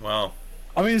 Mm-hmm. Wow.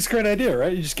 I mean, it's a great idea,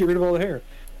 right? You just get rid of all the hair.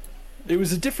 It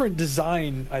was a different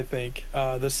design, I think.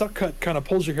 The suck cut kind of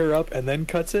pulls your hair up and then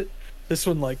cuts it. This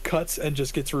one cuts and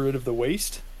just gets rid of the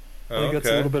waist. I think that's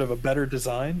a little bit of a better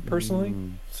design, personally.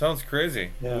 Sounds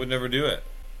crazy. I would never do it.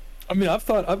 I mean, I've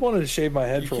wanted to shave my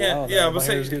head for a while now. Yeah, my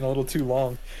hair's getting a little too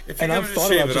long. And I've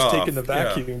thought about just taking the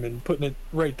vacuum and putting it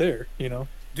right there,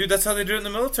 Dude, that's how they do it in the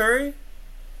military.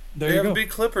 They have big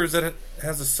clippers that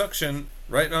has a suction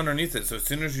right underneath it. So as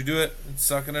soon as you do it, it's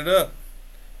sucking it up.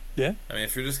 Yeah. I mean,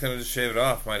 if you're just going to just shave it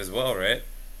off, might as well, right?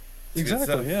 It's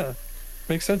exactly, yeah.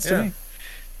 Makes sense to me.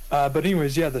 But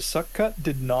anyways, yeah, the suck cut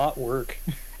did not work.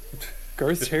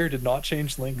 Garth's hair did not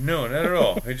change length. No, not at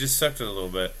all. He just sucked it a little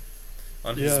bit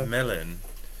on his melon.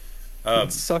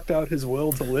 It sucked out his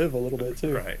will to live a little bit,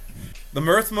 too. Right. The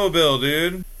Mirthmobile,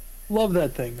 dude. Love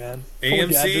that thing, man.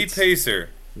 AMC Pacer.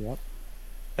 Yep.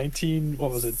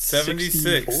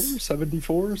 76.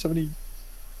 74? 70...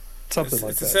 Something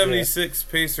like that. It's a 76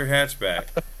 Pacer hatchback.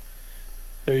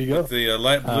 There you go. With the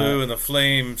light blue and the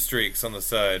flame streaks on the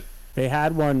side. They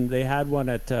had one. They had one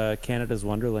at Canada's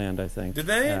Wonderland, I think. Did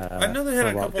they? I know they had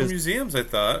a couple of museums. I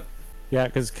thought. Yeah,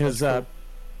 because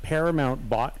Paramount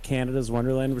bought Canada's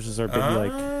Wonderland, which is our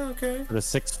big sort of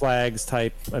Six Flags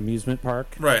type amusement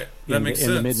park. Right. That makes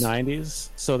sense. In the mid '90s,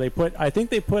 so they put. I think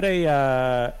they put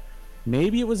a.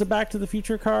 Maybe it was a Back to the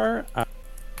Future car.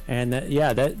 And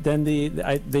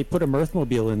they put a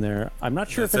Mirthmobile in there. I'm not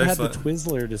sure if it had the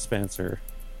Twizzler dispenser.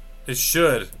 It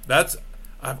should.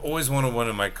 I've always wanted one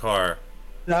in my car.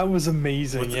 That was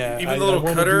amazing. Even the little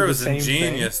cutter was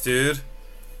ingenious, dude.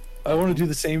 I want to do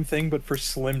the same thing, but for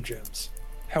Slim Jims.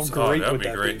 How great would that be? That would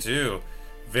be great too.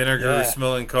 Vinegar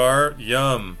smelling car,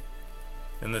 yum.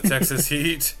 In the Texas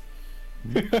heat.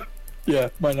 Yeah,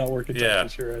 might not work in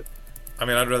Texas. You're right. I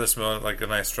mean, I'd rather smell it like a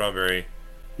nice strawberry.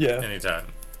 Yeah. Anytime.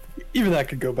 Even that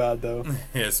could go bad, though.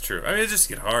 Yeah, it's true. I mean, it just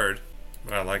get hard,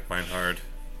 but I like mine hard.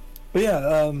 But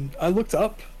yeah, I looked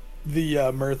up the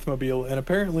Mirthmobile, and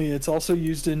apparently it's also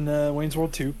used in Wayne's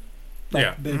World 2.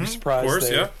 Big surprise. Of course,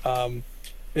 there.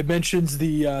 It mentions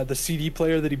the CD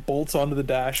player that he bolts onto the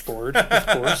dashboard. Of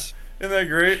course. Isn't that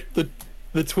great? The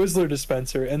Twizzler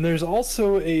dispenser, and there's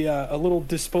also a little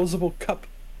disposable cup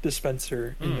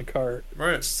dispenser in the car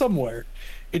somewhere.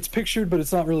 It's pictured, but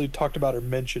it's not really talked about or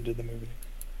mentioned in the movie.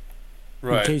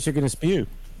 Right. In case you're going to spew.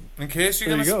 In case you're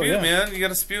going to spew, man. You got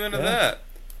to spew into that.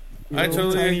 I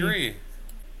totally agree.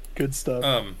 Good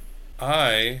stuff.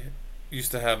 I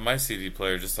used to have my CD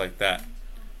player just like that.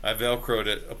 I Velcroed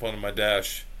it up on my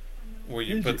dash where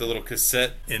you put the little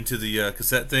cassette into the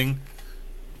cassette thing.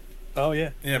 Oh,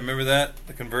 yeah. Yeah, remember that?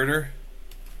 The converter?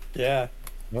 Yeah.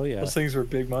 Oh, yeah. Those things were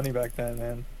big money back then,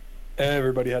 man.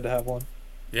 Everybody had to have one.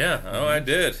 Yeah, I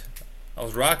did. I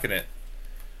was rocking it.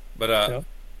 But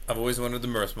I've always wanted the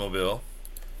Mirthmobile,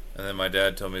 and then my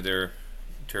dad told me they're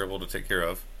terrible to take care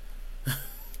of.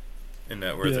 Isn't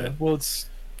that worth it? Well, it's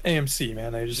AMC,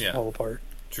 man. They just fall apart.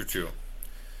 True.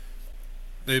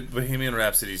 The Bohemian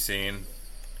Rhapsody scene,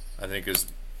 I think, is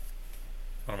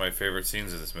one of my favorite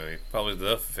scenes of this movie. Probably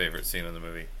the favorite scene of the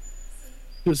movie.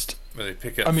 Just where they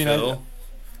pick up Phil.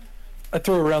 I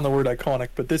throw around the word iconic,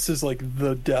 but this is like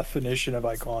the definition of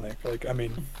iconic. Like, I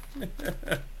mean,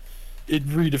 it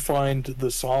redefined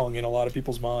the song in a lot of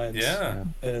people's minds. Yeah.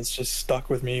 And it's just stuck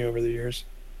with me over the years.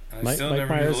 I still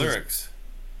never knew the lyrics.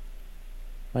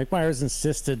 Mike Myers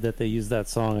insisted that they use that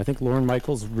song. I think Lorne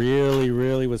Michaels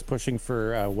really was pushing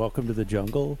for "Welcome to the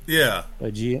Jungle." Yeah,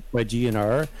 by GNR.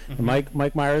 Mm-hmm. And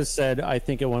Mike Myers said, "I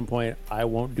think at one point I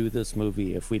won't do this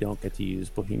movie if we don't get to use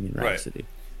Bohemian Rhapsody."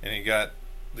 Right. And he got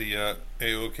the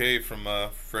AOK from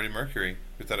Freddie Mercury,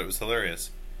 who thought it was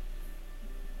hilarious.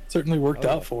 Certainly worked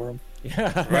out for him.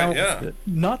 Yeah, right. Yeah.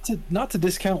 Not to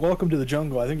discount "Welcome to the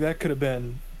Jungle." I think that could have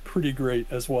been pretty great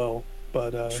as well.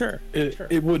 But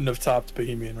it wouldn't have topped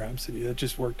Bohemian Rhapsody. It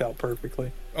just worked out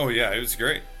perfectly. Oh yeah, it was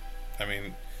great. I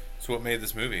mean, it's what made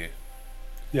this movie.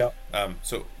 Yeah.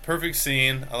 So perfect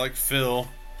scene. I like Phil,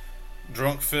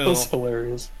 drunk Phil. That's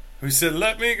hilarious. Who said,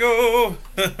 "Let me go."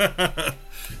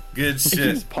 Good shit.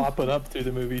 He's popping up through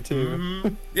the movie too.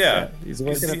 Mm-hmm. Yeah. He's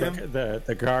working at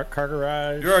the car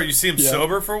garage. You see him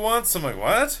sober for once. I'm like,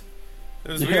 what?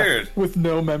 It was weird. With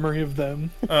no memory of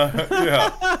them.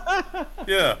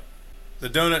 Yeah. The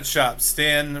donut shop,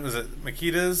 Stan, was it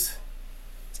Makita's?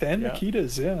 Stan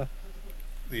Makita's, yeah.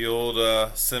 The old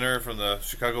center from the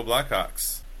Chicago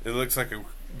Blackhawks. It looks like a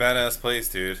badass place,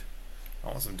 dude. I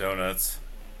want some donuts.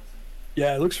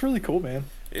 Yeah, it looks really cool, man.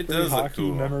 It does look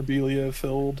cool. Memorabilia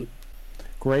filled.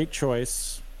 Great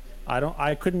choice.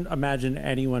 I couldn't imagine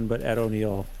anyone but Ed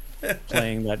O'Neill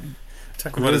playing that.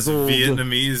 Talk about his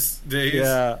Vietnamese days.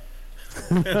 Yeah.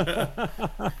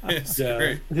 It's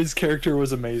great. His character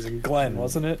was amazing. Glenn,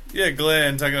 wasn't it? Yeah,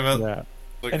 Glenn, talking about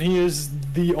and he is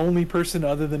the only person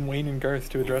other than Wayne and Garth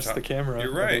to address the camera.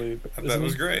 You're right. That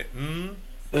was great. Mm-hmm.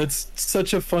 It's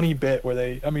such a funny bit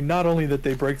where not only that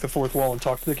they break the fourth wall and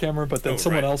talk to the camera, but then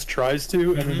someone else tries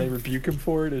to, and then they rebuke him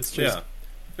for it. It's just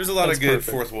there's a lot of good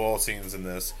fourth wall scenes in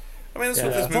this. I mean, that's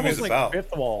what this movie's about.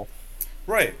 Fifth wall.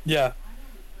 Right. Yeah,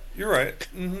 You're right.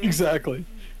 Mm-hmm. exactly.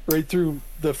 Right through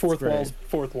the fourth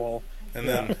wall. And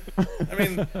then, I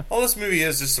mean, all this movie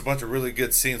is just a bunch of really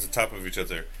good scenes on top of each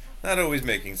other. Not always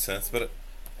making sense, but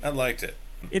I liked it.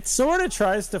 It sort of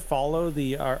tries to follow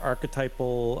the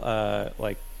archetypal,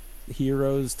 like,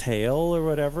 hero's tale or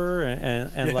whatever,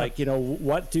 and like, you know,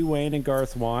 what do Wayne and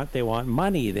Garth want? They want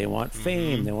money, they want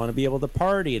fame, they want to be able to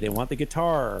party, they want the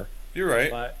guitar. You're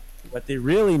right. But what they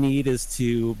really need is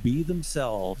to be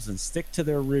themselves and stick to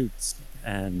their roots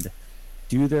and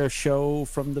do their show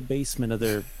from the basement of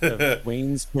their of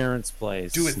Wayne's parents'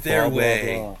 place. Do it their blah,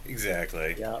 way. blah, blah.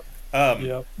 Exactly. Yep.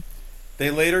 Yep.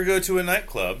 They later go to a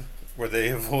nightclub where they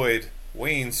avoid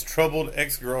Wayne's troubled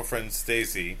ex-girlfriend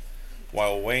Stacy,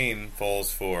 while Wayne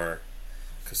falls for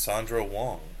Cassandra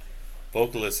Wong,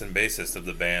 vocalist and bassist of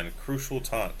the band Crucial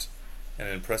Taunt, and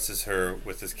impresses her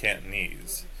with his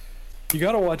Cantonese. You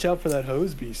gotta watch out for that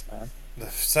hose beast, man. The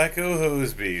psycho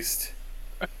hose beast.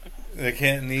 The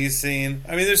Cantonese scene.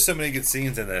 I mean, there's so many good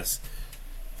scenes in this.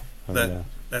 That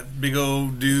big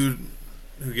old dude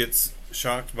who gets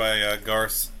shocked by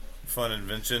Garth's fun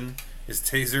invention, his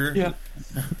taser. Yeah.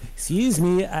 Excuse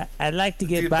me, I'd like to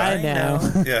get by now.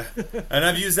 Yeah, and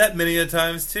I've used that many a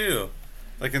times too,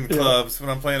 like in the clubs when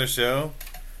I'm playing a show.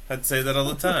 I'd say that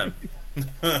all the time.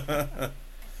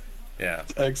 Yeah,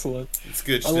 excellent. It's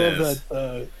good. I love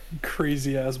that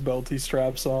crazy ass belt he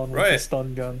straps on with the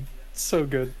stun gun. It's so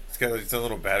good. It's got like, its own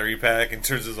little battery pack and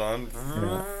turns it on.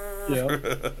 Yeah.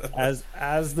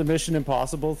 As the Mission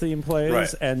Impossible theme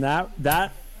plays, and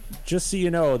that just so you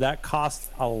know, that costs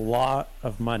a lot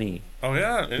of money. Oh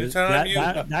yeah,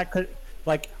 anytime that could,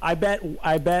 like, I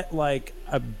bet like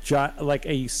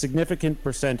a significant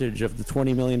percentage of the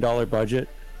 $20 million budget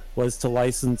was to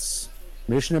license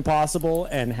Mission Impossible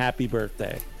and Happy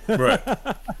Birthday. Right.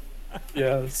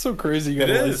 Yeah, it's so crazy. You got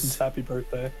to license Happy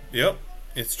Birthday. Yep,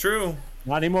 it's true.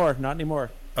 Not anymore.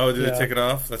 Oh, did they take it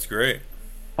off? That's great.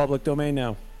 Public domain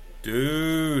now.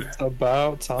 Dude. It's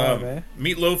about time, eh?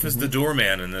 Meatloaf is the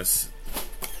doorman in this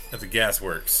at the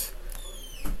Gasworks.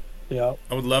 Yeah.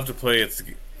 I would love to play at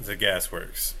the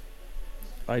Gasworks.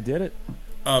 I did it.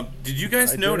 Did you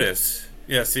guys notice?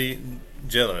 Yeah, see?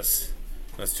 Jealous.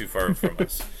 That's too far from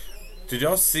us. Did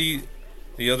y'all see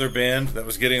the other band that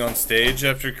was getting on stage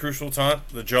after Crucial Taunt?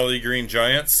 The Jolly Green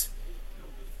Giants?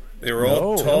 They were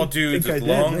all tall dudes with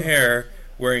long hair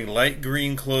wearing light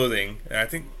green clothing. And I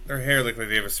think their hair looked like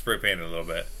they were spray painted a little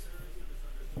bit.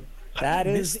 That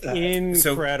is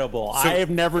incredible. I have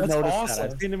never noticed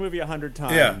that. I've seen the movie 100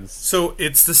 times. Yeah. So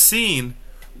it's the scene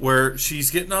where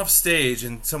she's getting off stage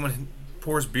and someone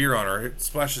pours beer on her,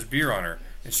 splashes beer on her,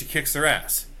 and she kicks their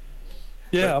ass.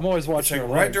 Yeah, but I'm always watching her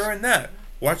right during that.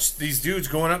 Watch these dudes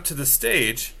going up to the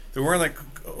stage. They're wearing like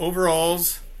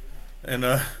overalls, and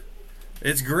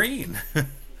it's green. I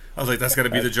was like, that's got to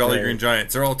be the Jolly Green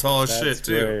Giants. They're all tall as shit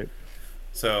too.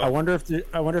 So I wonder if the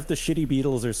shitty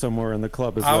Beatles are somewhere in the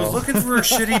club as well. I was looking for a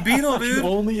shitty Beatle, dude. I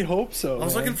only hope so. I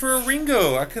was looking for a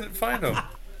Ringo. I couldn't find him.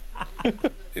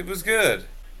 It was good.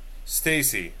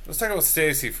 Stacy. Let's talk about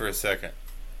Stacy for a second.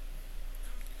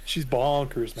 She's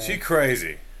bonkers, man. She's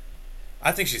crazy.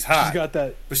 I think she's hot. She's got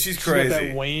that, but she's crazy. Got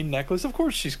that Wayne necklace. Of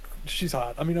course, she's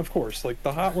hot. I mean, of course, like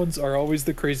the hot ones are always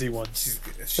the crazy ones.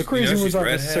 The crazy ones aren't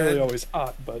necessarily always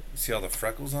hot, but see all the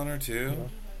freckles on her too. Yeah.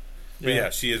 But yeah,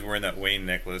 she is wearing that Wayne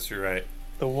necklace. You're right.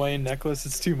 The Wayne necklace.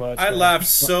 It's too much. I laughed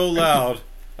so loud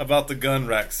about the gun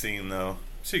rack scene, though.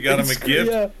 She got him a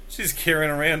gift. Yeah. She's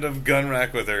carrying a random gun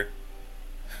rack with her.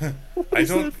 I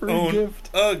don't own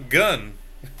a gun.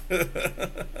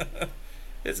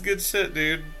 It's good shit,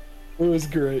 dude. It was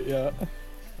great, yeah.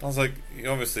 I was like, you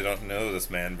obviously don't know this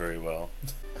man very well.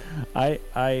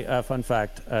 Fun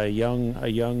fact: a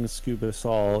young Scuba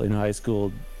Saul in high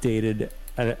school dated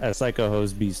a psycho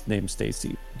hose beast named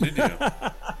Stacy. Did you?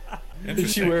 Did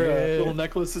she wear a little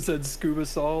necklace that said Scuba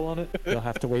Saul on it? You'll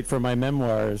have to wait for my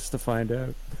memoirs to find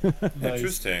out. Nice.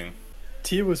 Interesting.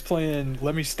 Tia was playing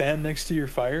 "Let Me Stand Next to Your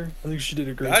Fire." I think she did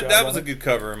a great job. That was a good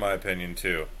cover, in my opinion,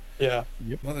 too. Yeah.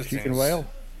 Yep. She can wail.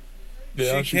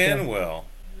 Yeah, she can well.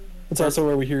 It's also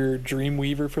where we hear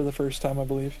Dreamweaver for the first time, I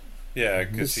believe. Yeah,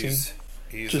 because he's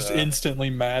just instantly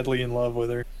madly in love with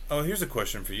her. Oh, here's a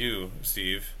question for you,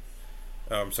 Steve.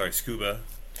 I'm sorry, Scuba.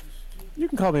 You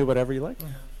can call me whatever you like.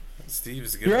 Steve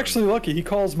is a good You're actually lucky. He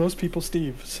calls most people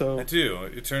Steve, so... I do.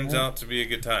 It turns out to be a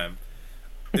good time.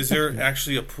 Is there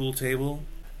actually a pool table?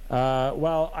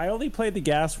 Well, I only played the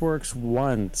Gasworks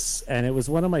once, and it was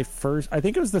one of my first... I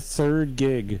think it was the third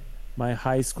gig my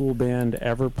high school band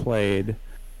ever played.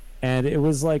 And it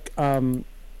was like...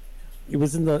 It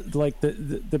was in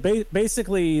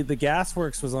basically the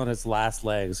Gasworks was on its last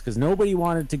legs because nobody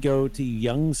wanted to go to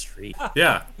Yonge Street.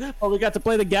 Yeah. Oh, we got to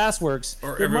play the Gasworks.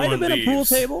 Or there might have been everyone a pool leaves.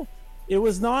 table. It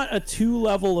was not a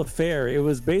 2-level affair. It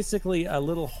was basically a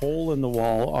little hole in the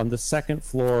wall on the second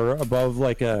floor above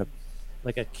like a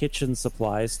kitchen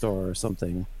supply store or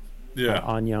something. Yeah.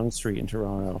 On Yonge Street in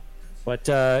Toronto. But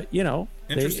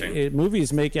Interesting.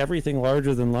 movies make everything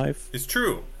larger than life. It's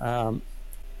true.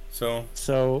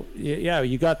 So yeah,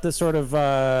 you got this sort of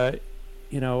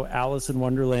Alice in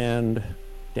Wonderland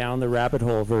down the rabbit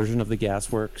hole version of the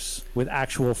Gasworks with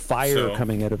actual fire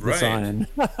coming out of the sign.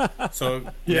 So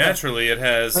naturally, it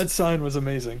has That sign was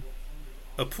amazing.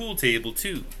 a pool table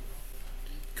too.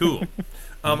 Cool.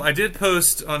 I did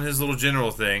post on his little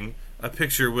general thing a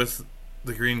picture with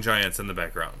the Green Giants in the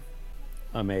background.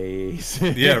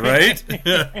 Amazing. Yeah, right?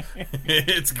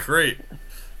 It's great.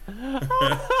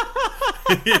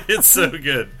 It's so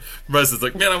good. Bryce is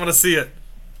like, man, I want to see it.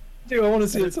 Dude, I want to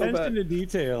see it so Attention to bad.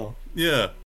 detail. Yeah.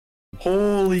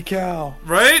 Holy cow.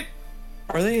 Right?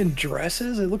 Are they in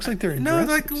dresses? It looks like they're in No,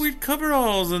 dresses. like weird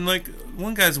coveralls, and like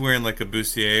one guy's wearing like a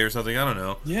bustier or something. I don't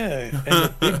know. Yeah, and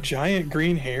the big giant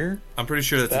green hair. I'm pretty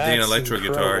sure that's a That's Dana Electro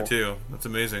guitar incredible. too. That's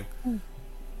amazing.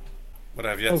 But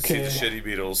I've yet to see Okay. the Shitty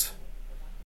Beatles.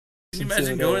 Can you Since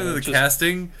imagine it, going into the just-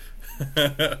 casting?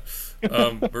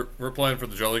 We're playing for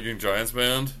the Jolly Green Giants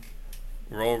band.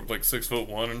 We're all like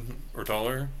 6'1" or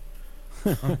taller.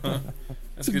 That's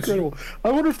It's good. incredible.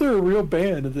 I wonder if they're a real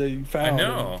band that they I found.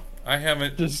 know. I haven't.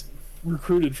 and just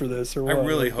recruited for this or I what.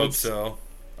 really Like, hope that's- so.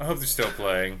 I hope they're still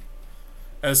playing.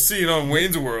 As seen on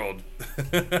Wayne's World.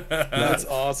 That's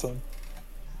awesome.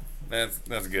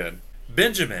 That's good.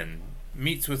 Benjamin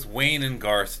meets with Wayne and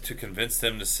Garth to convince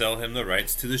them to sell him the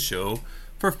rights to the show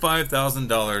for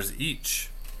 $5,000 each.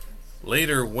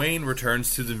 Later, Wayne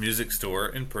returns to the music store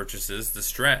and purchases the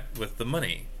Strat with the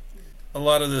money. A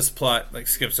lot of this plot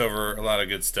skips over a lot of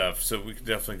good stuff, so we can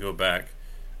definitely go back.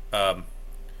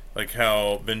 Like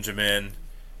how Benjamin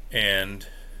and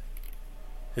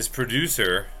his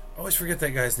producer, I always forget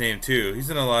that guy's name too. He's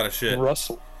in a lot of shit.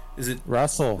 Russell. Is it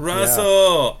Russell. Yeah.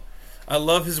 Russell? I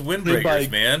love his windbreakers, by-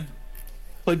 man.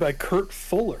 Played by Kurt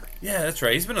Fuller. Yeah, that's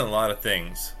right. He's been in a lot of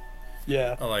things.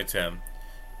 Yeah. I liked him.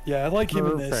 Yeah, I like him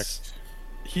in this. Perfect.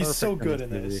 He's Perfect so good in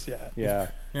this this. movie. Yeah. Yeah.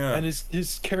 Yeah. And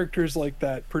his character's like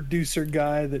that producer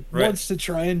guy that Right. wants to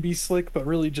try and be slick but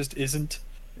really just isn't.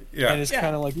 Yeah. And is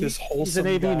kind of like this He's wholesome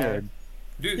an AV guy. nerd.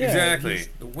 Dude, Yeah, exactly. he's-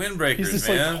 The windbreakers, He's this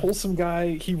man. like wholesome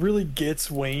guy. He really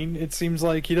gets Wayne. It seems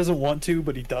like he doesn't want to,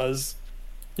 but he does.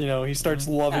 You know, he starts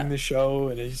loving the show,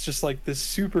 and he's just like this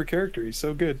super character. He's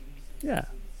so good. Yeah.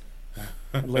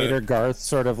 Later, Garth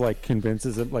sort of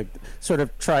convinces him, sort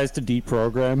of tries to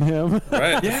deprogram him.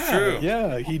 Right, Yeah, it's true.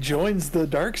 yeah. He joins the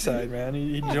dark side, man.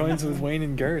 He joins with Wayne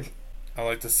and Garth. I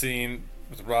like the scene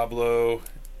with Rob Lowe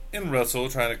and Russell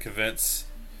trying to convince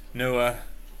Noah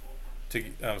to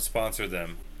sponsor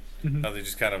them. Mm-hmm. How they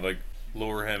just kind of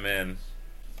lure him in.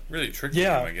 Really tricky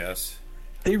Yeah. him, I guess.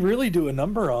 They really do a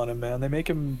number on him, man. They make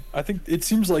him. I think it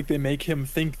seems like they make him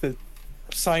think that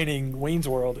signing Wayne's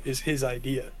World is his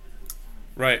idea.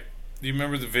 Right. Do you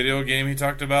remember the video game he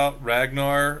talked about?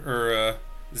 Ragnar or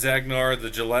Zagnar, the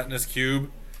gelatinous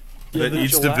cube Yeah, that the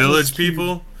eats the gelatinous village cube.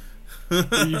 people?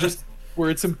 Where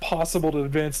it's impossible to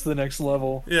advance to the next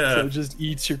level. Yeah. So it just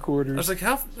eats your quarters. I was like,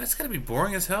 that's gotta be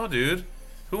boring as hell, dude.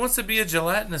 Who wants to be a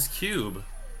gelatinous cube?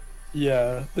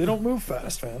 Yeah, they don't move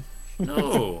fast, man.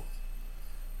 No.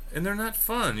 And they're not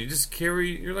fun.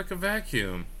 You're like a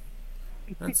vacuum.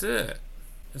 That's it.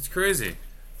 That's crazy.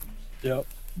 Yep.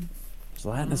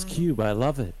 Gelatinous Cube, I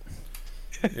love it.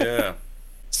 Yeah.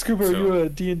 Scuba, are So- you a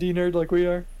D&D nerd like we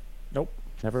are? Nope,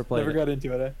 never played Never it. got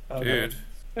into it, eh? Okay. Dude.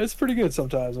 It's pretty good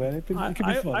sometimes, man. It can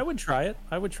be fun. I would try it.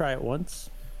 I would try it once.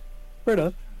 Right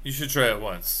on. You should try it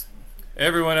once.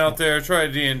 Everyone out there, try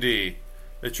D&D.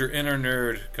 Let your inner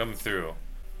nerd come through.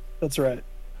 That's right.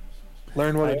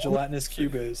 Learn what a gelatinous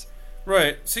cube is.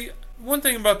 Right. See, one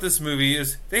thing about this movie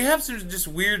is they have some just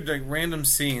weird, random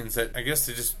scenes that I guess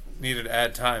they just needed to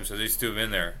add time, so they just threw them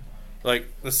in there. Like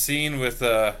the scene with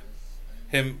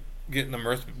him getting the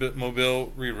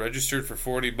Mirthmobile re-registered for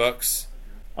 $40.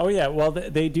 Oh yeah, well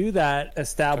they do that.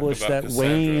 Establish Talking about that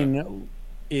Cassandra. Wayne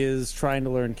is trying to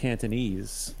learn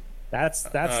Cantonese. That's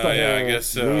the whole Yeah, I guess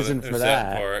so. reason There's for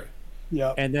that. part.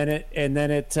 Yeah. And then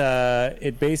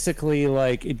it basically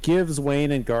it gives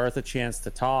Wayne and Garth a chance to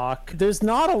talk. There's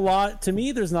not a lot to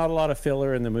me. There's not a lot of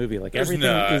filler in the movie. There's everything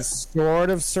not. is sort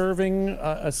of serving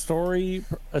a story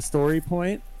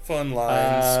point. Fun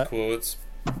lines, quotes.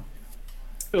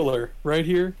 Filler right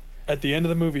here at the end of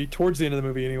the movie, towards the end of the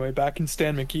movie anyway, back in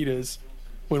Stan Mikita's,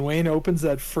 when Wayne opens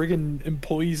that friggin'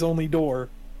 employees only door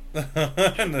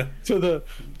the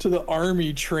to the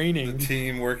army training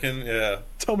team working, yeah.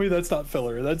 Tell me that's not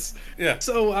filler. That's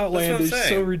so outlandish,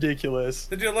 so ridiculous.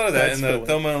 They do a lot of that in the filler.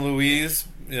 Thelma and Louise,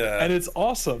 and it's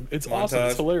awesome. It's awesome.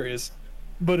 It's hilarious,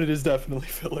 but it is definitely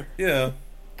filler. Yeah,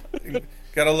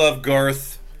 gotta love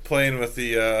Garth playing with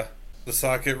the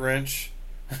socket wrench.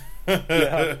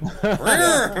 Yeah.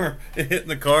 Hitting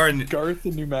the car and Garth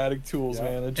and pneumatic tools,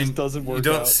 man. It just doesn't work. You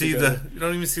don't out see together. you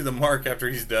don't even see the mark after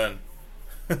he's done.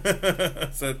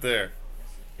 It's right there.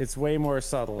 It's way more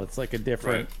subtle. It's like a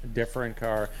different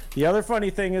car. The other funny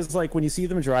thing is, like, when you see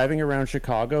them driving around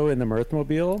Chicago in the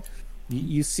Mirthmobile,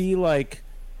 you see like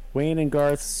Wayne and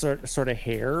Garth's sort of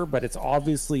hair, but it's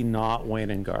obviously not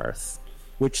Wayne and Garth,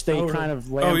 which they kind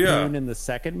of lampoon in the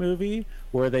second movie,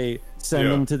 where they send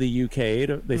them to the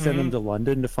UK. They send them to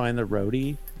London to find the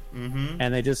roadie,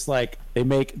 and they just like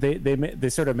they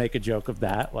sort of make a joke of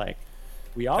that. Like,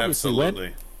 we obviously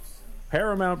went.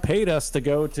 Paramount paid us to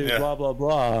go to blah blah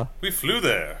blah. We flew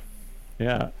there.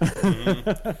 Yeah.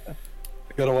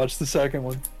 Gotta watch the second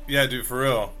one. Yeah, dude, for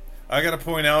real. I gotta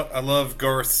point out, I love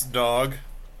Garth's dog.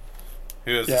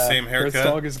 Who has the same haircut. Garth's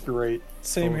dog is great.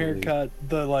 Same haircut.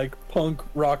 The like punk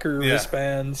rocker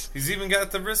wristbands. He's even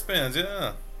got the wristbands.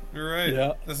 Yeah, you're right.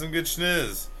 Yeah, that's some good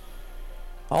schniz.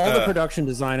 All the production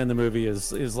design in the movie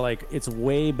is like, it's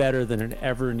way better than it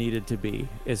ever needed to be.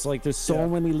 It's like there's so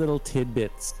many little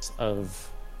tidbits of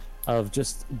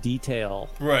just detail,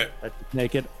 right? That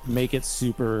make it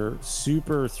super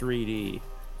 3D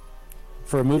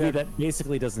for a movie that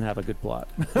basically doesn't have a good plot,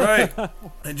 right?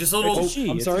 And just a little.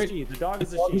 I'm sorry. The dog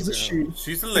is a she.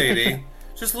 She's a lady.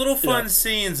 Just little fun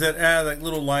scenes that add like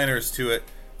little liners to it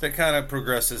that kind of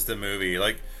progresses the movie,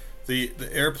 like the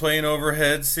airplane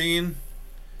overhead scene.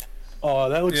 Oh,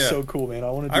 that looks so cool, man! I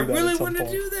want to do that. I really want to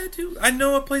do that too. I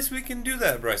know a place we can do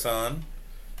that, Bryson.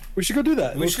 We should go do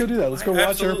that. Let's go do that. Let's go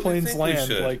watch airplanes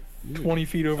land like 20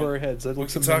 feet over our heads. That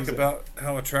looks amazing. Talk about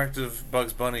how attractive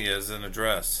Bugs Bunny is in a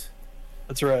dress.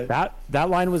 That's right. That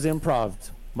line was improv.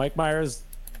 Mike Myers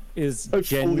is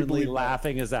genuinely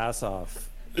laughing his ass off.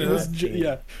 It was,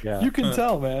 you can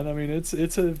tell, man. I mean, it's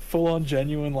a full-on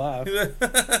genuine laugh.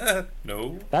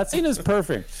 No, that scene is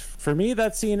perfect for me.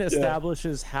 That scene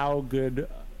establishes how good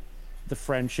the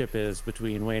friendship is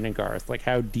between Wayne and Garth, like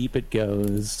how deep it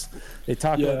goes. They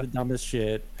talk about the dumbest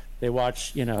shit. They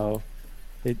watch,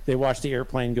 they watch the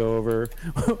airplane go over.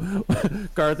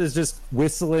 Garth is just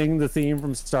whistling the theme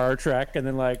from Star Trek, and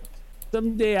then like,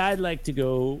 someday I'd like to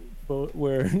go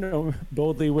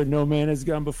boldly where no man has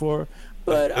gone before.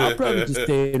 But I'll probably just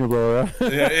stay in Aurora.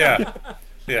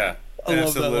 Yeah,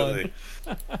 absolutely.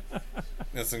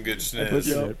 That's some good schniz.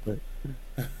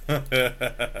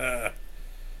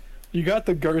 You got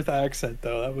the Garth accent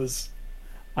though. That was.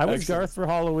 I was Garth for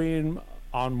Halloween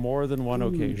on more than one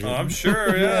occasion. Oh, I'm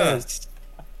sure. Yes.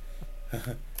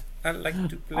 I'd like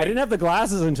to play. I didn't have the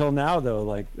glasses until now though.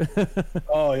 Like.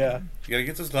 Oh yeah. You gotta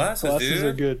get those glasses, dude. Glasses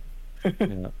are good.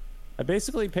 Yeah. I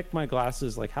basically picked my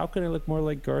glasses like, how can I look more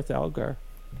like Garth Algar?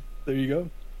 There you go.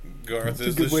 Garth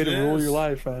is a good way to rule your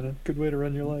life, man. Good way to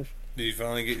run your life. Did you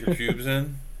finally get your pubes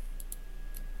in?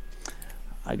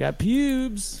 I got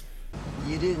pubes.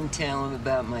 You didn't tell him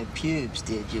about my pubes,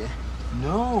 did you?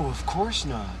 No, of course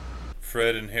not.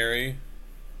 Fred and Harry.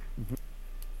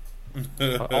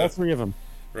 All three of them.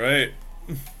 Right.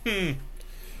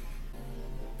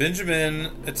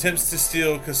 Benjamin attempts to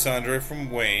steal Cassandra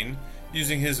from Wayne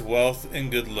using his wealth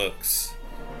and good looks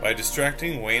by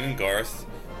distracting Wayne and Garth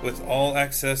with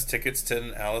all-access tickets to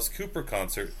an Alice Cooper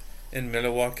concert in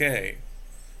Milwaukee,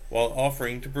 while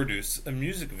offering to produce a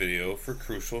music video for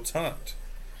Crucial Taunt.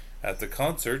 At the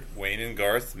concert, Wayne and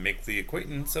Garth make the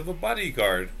acquaintance of a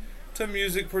bodyguard to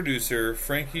music producer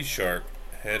Frankie Sharp,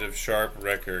 head of Sharp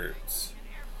Records.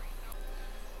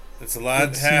 It's a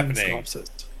lot happening.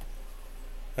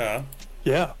 Huh?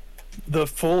 Yeah. The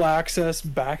full access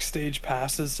backstage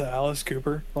passes to Alice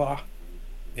Cooper. Wow.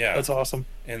 Yeah. That's awesome.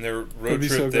 And their road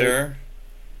trip there,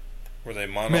 where they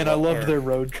monologue. Man, I loved their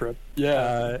road trip.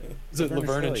 Yeah. Is it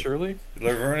Laverne and Shirley?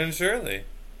 Laverne and Shirley.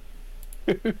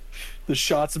 The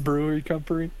Shots Brewery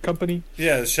Company.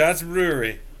 Yeah, the Shots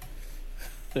Brewery.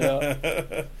 Yeah.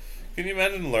 Can you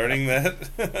imagine learning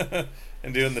that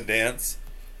and doing the dance?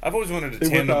 I've always wanted to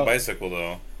tandem bicycle,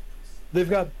 though. They've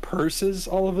got purses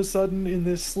all of a sudden in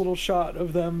this little shot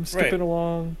of them skipping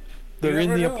along. They're in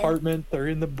the apartment. They're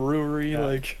in the brewery. Yeah.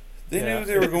 Like they knew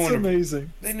they were going. It's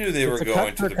amazing. They knew they were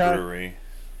going to the brewery.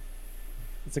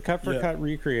 It's a cut for cut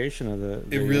recreation of the.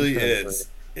 It really is.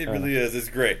 It really is. It's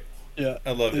great. Yeah,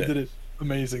 I loved it. They did it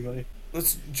amazingly.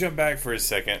 Let's jump back for a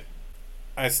second.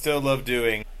 I still love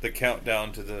doing the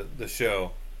countdown to the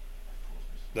show.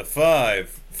 The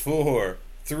 5, 4,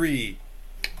 3,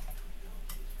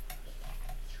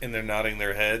 and they're nodding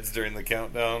their heads during the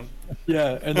countdown.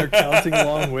 Yeah, and they're counting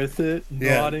along with it,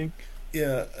 nodding.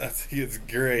 Yeah, I think it's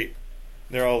great.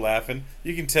 They're all laughing.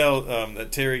 You can tell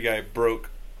that Terry guy broke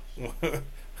when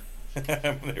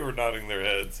they were nodding their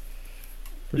heads.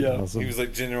 Pretty awesome. He was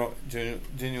like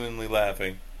genuinely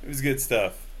laughing. It was good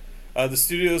stuff. The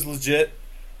studio's legit.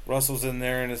 Russell's in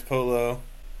there in his polo.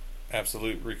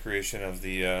 Absolute recreation of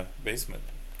the basement.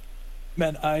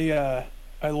 Man, I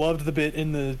loved the bit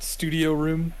in the studio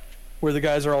room where the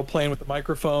guys are all playing with the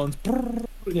microphones.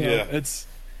 It's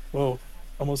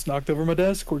almost knocked over my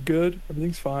desk. We're good.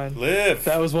 Everything's fine. Live.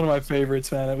 That was one of my favorites,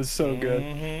 man. It was so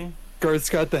good. Garth's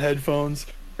got the headphones.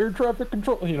 Air traffic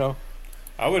control.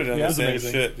 I would have done the same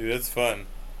amazing. shit, dude. It's fun.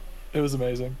 It was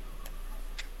amazing.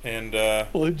 And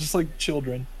just like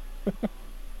children.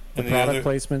 The product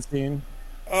placement scene.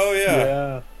 Oh yeah.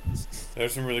 Yeah.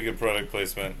 There's some really good product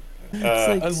placement. It's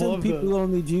like I some love people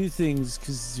only do things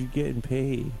because you're getting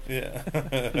paid. Yeah.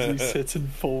 As he sits in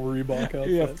full Reebok outfit.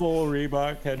 Yeah, full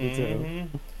Reebok head to toe.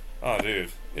 Oh,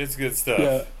 dude, it's good stuff.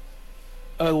 Yeah.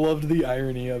 I loved the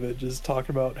irony of it, just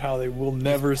talking about how they will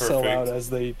never sell out as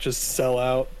they just sell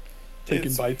out,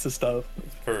 taking bites of stuff.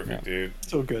 It's perfect, dude.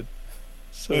 So good.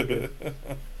 So good.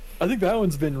 I think that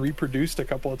one's been reproduced a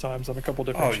couple of times on a couple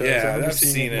different shows. Yeah, I remember I've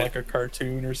seeing seen it in it. like a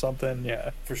cartoon or something.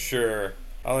 Yeah. For sure.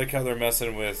 I like how they're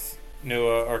messing with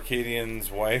Noah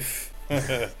Arcadian's wife.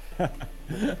 The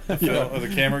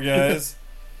camera guys.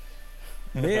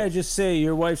 May I just say,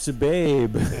 your wife's a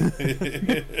babe.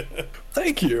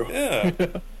 Thank you. Yeah.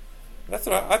 That's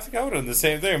what I think I would have done the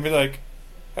same thing and be like,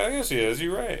 oh, yes, she is.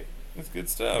 You're right. That's good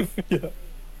stuff. Yeah.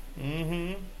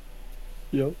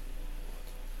 Yep.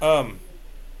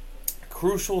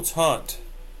 Crucial Taunt.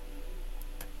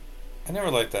 I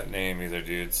never liked that name either,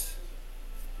 dudes.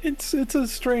 It's a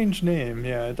strange name.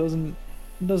 Yeah, it doesn't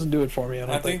do it for me.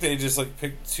 I think they just like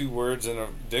picked two words in a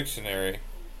dictionary.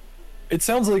 It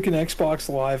sounds like an Xbox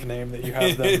Live name that you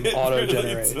have them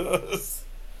auto-generate. Really does.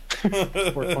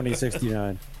 For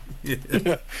 2069. Yeah.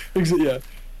 Yeah.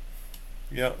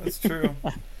 Yeah, that's true.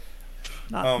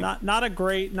 Not a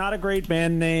great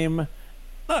band name.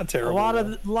 Not terrible.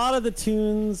 A lot of the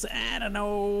tunes, I don't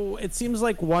know. It seems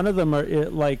like one of them are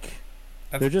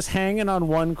they're just hanging on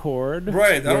one chord.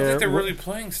 Right. I don't think they're really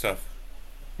playing stuff.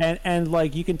 And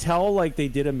like you can tell like they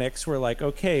did a mix where like,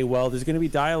 okay, well there's going to be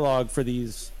dialogue for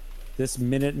this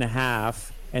minute and a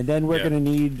half, and then we're going to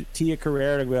need Tia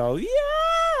Carrere to go,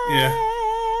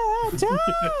 touch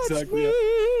Exactly. me.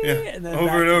 Yeah. And then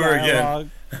Over and over dialogue.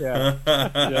 again.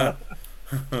 Yeah.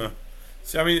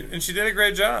 So, I mean, and she did a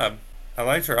great job. I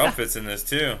liked her outfits in this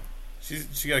too.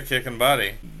 She got a kicking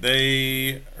body.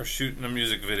 They are shooting a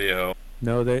music video.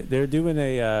 No, they're doing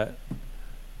a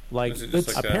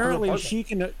apparently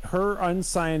her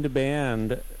unsigned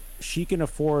band, she can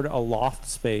afford a loft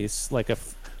space, like a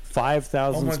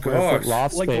 5,000 square foot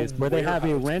loft space where they have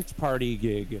a rent party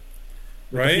gig.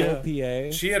 Right?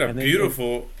 PA, she had a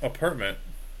beautiful apartment.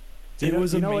 It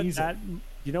was amazing.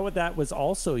 You know what that was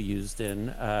also used in?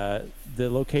 The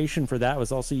location for that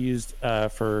was also used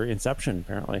for Inception,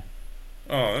 apparently.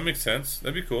 Oh, that makes sense.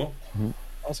 That'd be cool. Mm-hmm.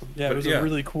 Awesome. Yeah, it was a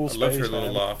really cool space. I loved her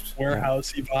little loft.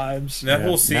 Warehousey vibes. That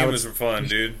whole scene was fun,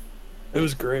 dude. It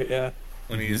was great, yeah.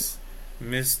 When he's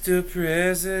Mr.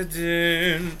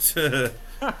 President.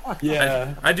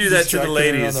 Yeah. I do that to the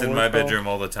ladies in my bedroom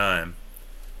all the time.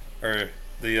 Or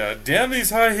the damn these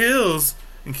high heels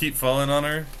and keep falling on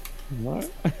her.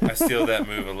 What? I steal that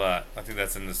move a lot. I think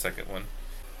that's in the second one.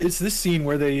 It's this scene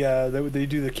where they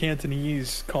do the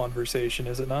Cantonese conversation,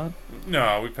 is it not?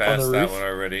 No, we passed that one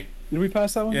already. Did we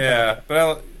pass that one? Yeah,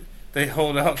 but they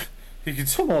hold out. He can.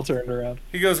 I'm all turned around.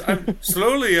 He goes, I'm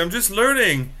just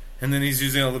learning, and then he's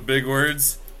using all the big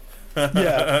words. Yeah,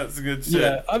 that's good shit.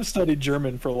 Yeah, I've studied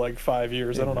German for like 5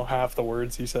 years. I don't know half the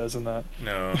words he says in that.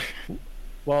 No.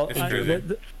 Well,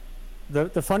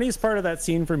 the funniest part of that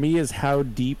scene for me is how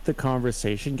deep the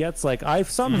conversation gets. Like, I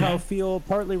somehow feel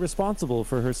partly responsible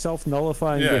for her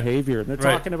self-nullifying behavior. And they're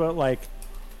talking about like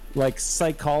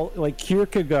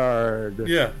Kierkegaard,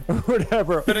 or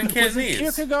whatever. But in Cantonese,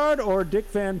 Kierkegaard or Dick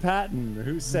Van Patten,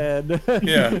 who said,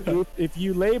 if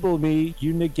you label me,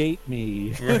 you negate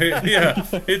me." Right? Yeah,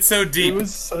 it's so deep. It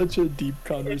was such a deep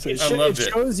conversation. I loved it.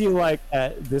 It shows you like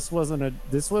this wasn't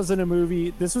a movie.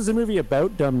 This was a movie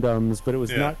about dum-dums, but it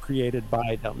was not created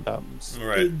by dum-dums.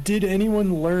 Right? Did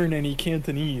anyone learn any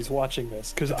Cantonese watching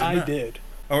this? Because I did.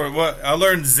 Or what? I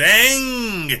learned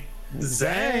Zang.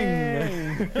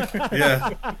 Zang. Yeah,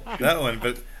 that one.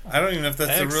 But I don't even know if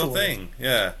that's the real thing.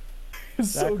 Yeah.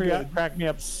 It's so good. cracked me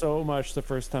up so much the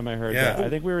first time I heard that. I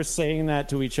think we were saying that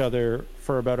to each other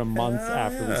for about a month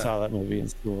after we saw that movie in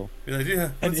school. You're like,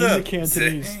 yeah, and in the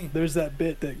Cantonese, there's that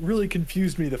bit that really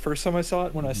confused me the first time I saw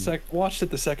it. When I watched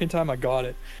it the second time, I got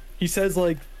it. He says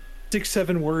like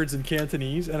 6-7 words in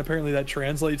Cantonese, and apparently that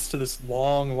translates to this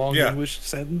long English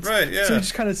sentence. Right, yeah. So he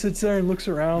just kind of sits there and looks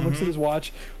around, looks at his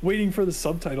watch, waiting for the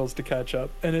subtitles to catch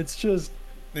up. And it's just,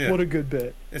 what a good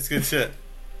bit. It's good shit.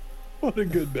 What a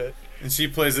good bit. And she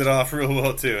plays it off real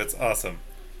well, too. It's awesome.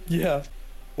 Yeah.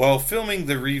 While filming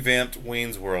the revamped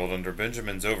Wayne's World under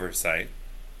Benjamin's oversight,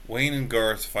 Wayne and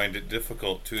Garth find it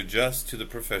difficult to adjust to the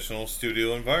professional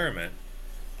studio environment.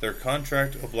 Their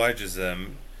contract obliges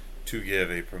them to give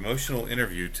a promotional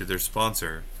interview to their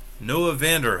sponsor, Noah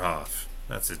Vanderhoff,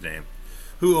 that's his name,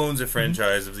 who owns a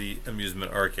franchise of the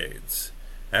amusement arcades.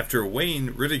 After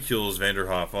Wayne ridicules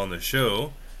Vanderhoff on the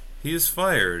show, he is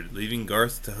fired, leaving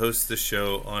Garth to host the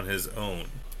show on his own.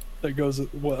 That goes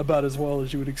about as well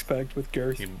as you would expect with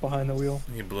Garth behind the wheel.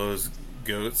 He blows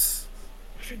goats.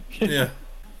 Yeah.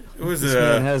 What was this it?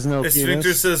 Man has no Sphincter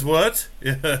penis. says what?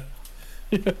 Yeah.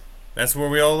 That's where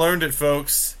we all learned it,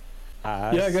 folks.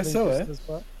 Yeah, I guess so, eh?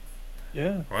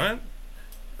 Yeah.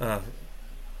 What?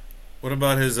 What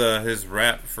about his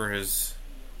rap for his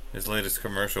latest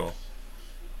commercial?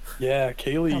 Yeah,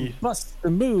 Kaylee. Bust the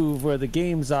move where the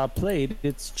games are played.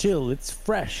 It's chill, it's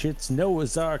fresh, it's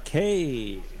Noah's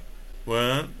Arcade.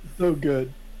 What? So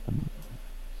good.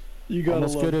 You got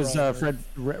almost good as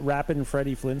rapping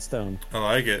Freddie Flintstone. I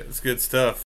like it. It's good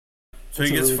stuff. So he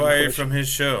gets really fired from his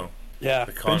show. Yeah,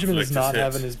 The Benjamin is conflict not hit.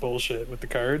 having his bullshit with the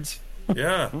cards.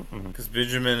 Yeah, because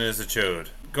Benjamin is a chode.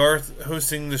 Garth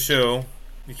hosting the show.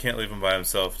 You can't leave him by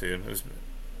himself, dude. It's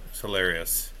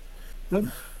hilarious.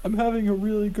 I'm having a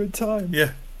really good time.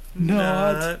 Yeah.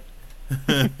 Not.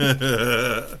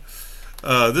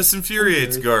 This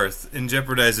infuriates Garth and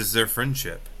jeopardizes their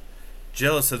friendship.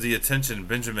 Jealous of the attention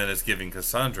Benjamin is giving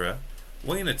Cassandra,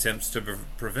 Wayne attempts to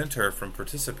prevent her from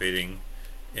participating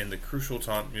in the Crucial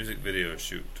Taunt music video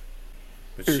shoot.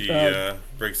 But she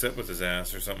breaks up with his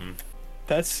ass or something.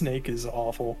 That snake is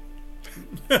awful.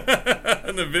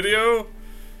 In the video?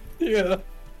 Yeah.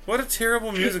 What a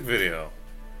terrible music video.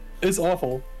 It's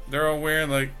awful. They're all wearing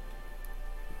like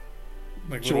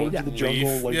Journey little to the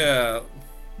Jungle, like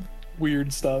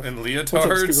weird stuff. And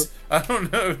leotards. I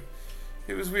don't know.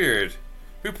 It was weird.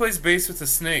 Who plays bass with a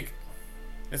snake?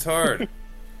 It's hard.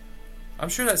 I'm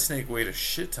sure that snake weighed a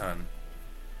shit ton.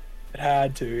 It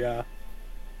had to, yeah.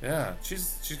 Yeah,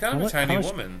 she's kind of a tiny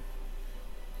woman.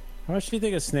 How much do you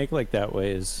think a snake like that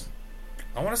weighs?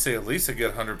 I want to say at least a good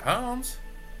 100 pounds.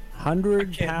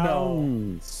 100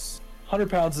 pounds. 100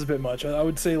 pounds is a bit much. I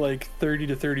would say like 30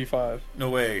 to 35. No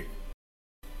way.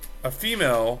 A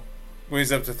female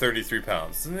weighs up to 33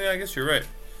 pounds. Yeah, I guess you're right.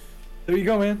 There you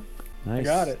go, man. Nice. I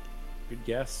got it. Good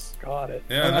guess. Got it.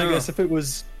 Yeah, I guess if it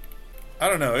was... I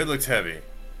don't know. It looked heavy.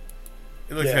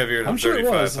 It looked heavier than I'm sure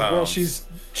 35 it was. pounds. Well, she's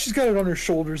got it on her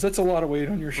shoulders. That's a lot of weight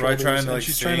on your shoulders. Right, trying to,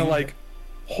 she's sing. trying to like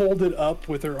hold it up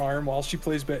with her arm while she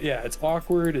plays. Yeah, it's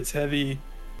awkward. It's heavy.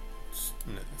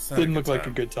 Didn't look like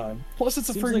a good time. Plus, it's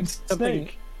a freaking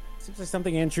snake. Seems like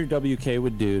something Andrew WK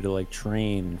would do to like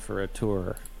train for a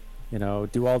tour. You know,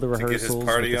 do all the rehearsals. To get his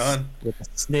party on with a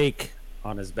snake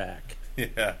on his back.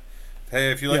 Yeah.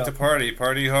 Hey, if you like to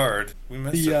party hard. We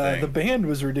missed the band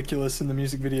was ridiculous in the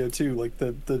music video too. Like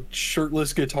the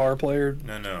shirtless guitar player,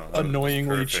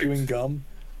 annoyingly chewing gum.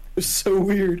 It was so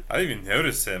weird. I didn't even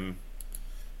notice him.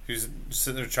 He was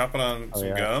sitting there chomping on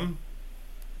some gum.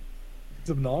 It's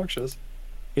obnoxious.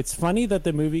 It's funny that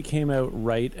the movie came out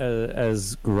right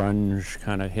as grunge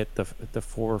kind of hit the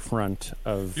forefront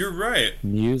of You're right.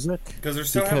 music. Because they're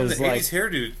still having the 80s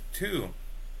hairdo too.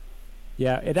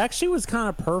 Yeah, it actually was kind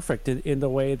of perfect in the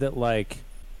way that, like,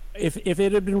 if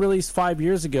it had been released 5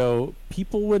 years ago,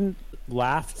 people wouldn't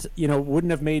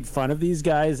have made fun of these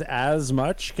guys as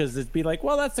much because it'd be like,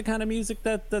 well, that's the kind of music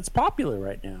that's popular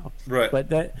right now. Right. But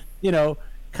that,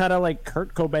 kind of like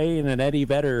Kurt Cobain and Eddie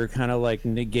Vedder kind of like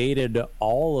negated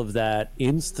all of that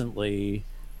instantly.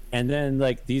 And then,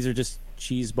 like, these are just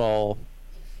cheeseball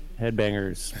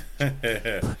headbangers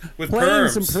with playing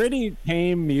perms. Some pretty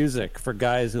tame music for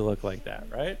guys who look like that,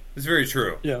 right? It's very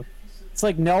true. Yeah, it's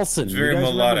like Nelson. It's very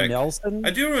melodic. Nelson.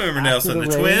 I do remember Nelson.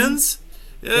 The Twins.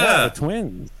 Yeah, the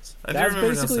Twins. That's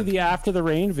basically Nelson. The After the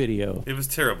Rain video. It was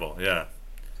terrible. Yeah,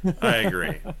 I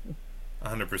agree,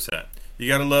 100%. You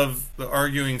gotta love the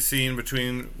arguing scene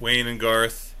between Wayne and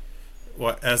Garth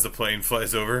as the plane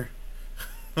flies over.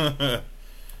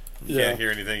 You can't hear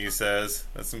anything he says.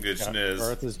 That's some good schniz.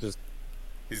 Garth is just...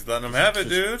 He's letting him have it,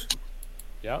 dude.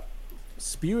 Yep.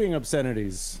 Spewing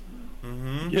obscenities.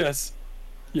 Mm-hmm. Yes.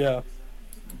 Yeah.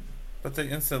 But they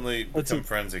instantly become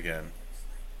friends again.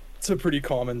 It's a pretty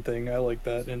common thing. I like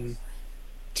that in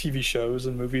TV shows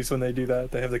and movies when they do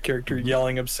that. They have the character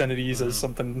yelling obscenities as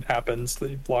something happens.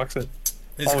 They blocks it.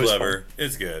 It's always clever. Fun.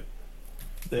 It's good.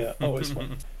 Yeah, always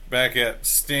fun. Back at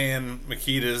Stan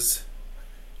Makita's,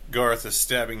 Garth is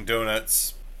stabbing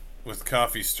donuts with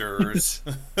coffee stirrers.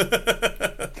 I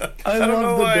don't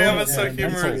know why it was so donut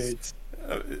humorous.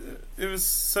 It was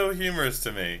so humorous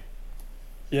to me.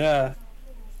 Yeah.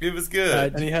 It was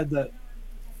good. And he had that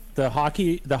the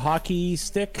hockey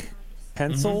stick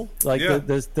pencil, like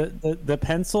the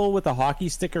pencil with the hockey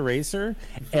stick eraser.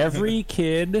 Every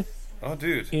kid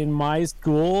in my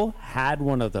school had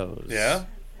one of those. Yeah,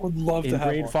 would love in to have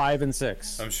grade one. 5 and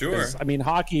 6. I'm sure. I mean,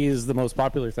 hockey is the most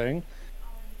popular thing.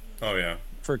 Oh yeah.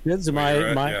 For kids in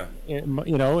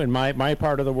in my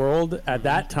part of the world at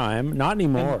that time, not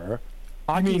anymore.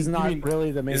 Hockey's not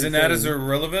really the main. Isn't that as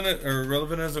relevant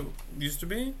as it used to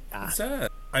be? It's sad.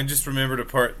 I just remembered a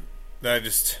part that I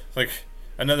just like.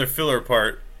 Another filler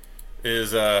part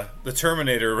is the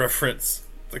Terminator reference.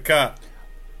 The cop.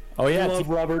 Oh yeah, I love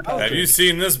Robert Patrick. Have you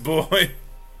seen this boy?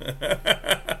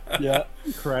 Yeah,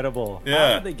 incredible.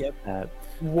 Yeah. How did they get that?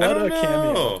 What a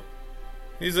cameo!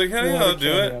 He's like, hey, I'll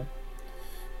do it.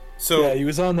 So yeah, he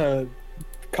was on the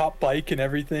cop bike and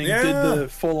everything. Yeah. Did the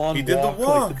full-on He did the walk,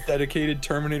 walk. like the dedicated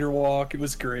Terminator walk. It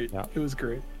was great. Yeah. It was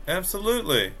great.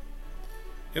 Absolutely,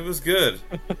 it was good.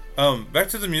 Back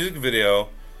to the music video.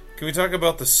 Can we talk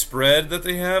about the spread that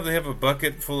they have? They have a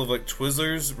bucket full of like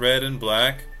Twizzlers, red and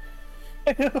black.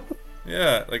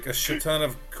 Yeah, like a shit ton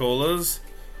of colas.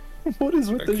 What is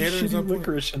with the Caterers shitty up-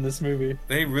 licorice in this movie?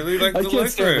 They really like I the can't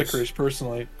stand licorice. licorice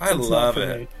personally. I It's love not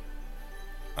for it. me.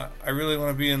 I really want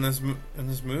to be in this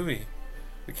movie.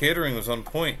 The catering was on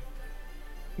point.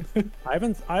 I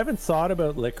haven't thought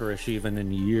about licorice even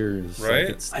in years. Right? Like,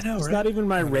 it's I know, it's right? not even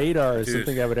my radar as Dude.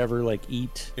 something I would ever like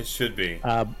eat. It should be.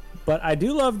 But I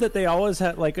do love that they always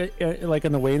had like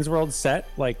in the Wayne's World set,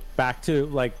 like back to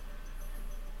like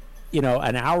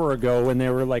an hour ago when they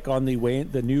were like on the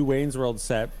new Wayne's World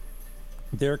set,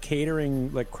 their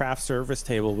catering like craft service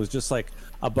table was just like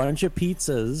a bunch of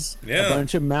pizzas, Yeah. a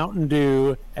bunch of Mountain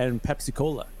Dew, and Pepsi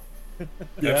Cola.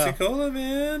 Pepsi Cola,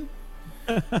 man.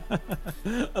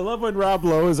 I love when Rob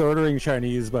Lowe is ordering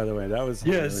Chinese. By the way, that was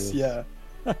Yes, hilarious.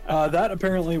 yeah. That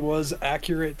apparently was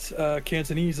accurate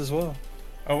Cantonese as well,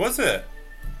 Oh, was it?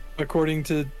 according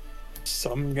to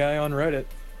some guy on Reddit.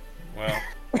 Well,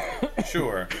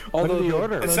 sure. Although did he the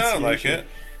order? It sounded like pronunciation-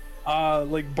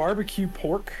 it. Like barbecue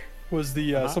pork was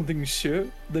the something shit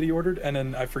that he ordered, and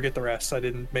then I forget the rest. I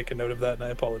didn't make a note of that, and I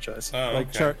apologize. Oh,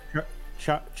 Like okay.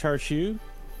 char siu.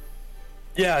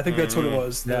 Yeah, I think that's what it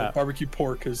was. The Yeah. barbecue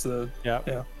pork is the Yeah.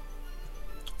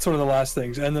 it's one of the last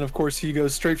things, and then of course he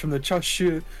goes straight from the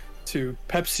chashu to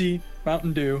Pepsi,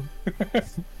 Mountain Dew.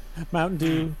 Mountain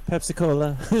Dew, Pepsi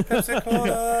Cola. Pepsi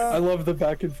Cola. I love the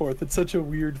back and forth. It's such a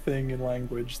weird thing in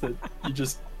language that you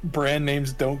just brand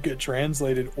names don't get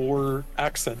translated or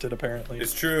accented. Apparently,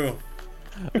 It's true.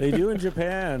 They do in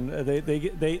Japan.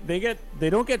 They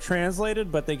don't get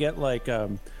translated, but they get like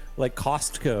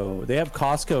Costco. They have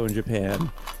Costco in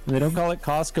Japan, and they don't call it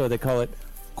Costco. They call it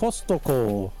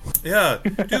Costco. Yeah,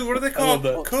 dude. What do they call love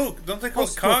that. Coke? Don't they call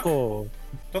it cock? Costco.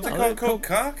 Don't they call it Coke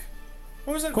cock?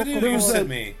 What was that video you Coca-Cola. sent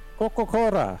me?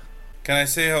 Coca-Cola. Can I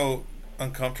say how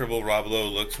uncomfortable Rob Lowe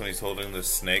looks when he's holding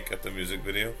this snake at the music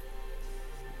video?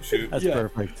 Shoot. That's Yeah.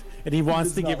 perfect. And he wants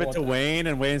does to not give it want to that. Wayne,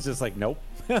 and Wayne's just like, nope.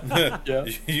 Yeah.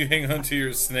 You hang on to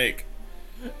your snake.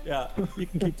 Yeah, you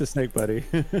can keep the snake, buddy.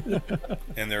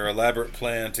 And their elaborate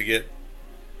plan to get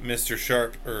Mr.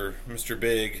 Sharp or Mr.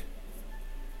 Big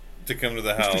to come to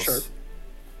the house. Sharp.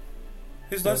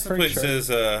 His Yeah, license Frank plate Sharp. says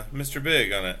Mr.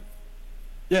 Big on it.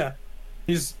 Yeah,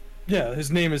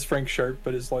 his name is Frank Sharp,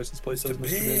 but his license plate says Mr.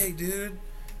 Big. Big, dude.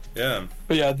 Yeah.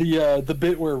 But yeah, the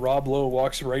bit where Rob Lowe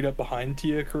walks right up behind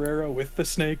Tia Carrera with the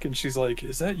snake, and she's like,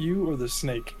 "Is that you or the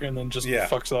snake?" And then just Yeah.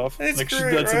 fucks off. It's like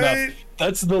great, that's right? enough.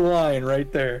 That's the line right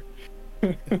there.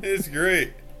 It's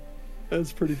great.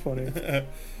 That's pretty funny.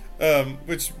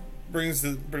 Which brings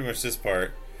to pretty much this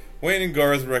part. Wayne and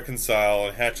Garth reconcile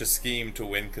and hatch a scheme to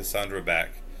win Cassandra back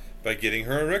by getting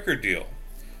her a record deal.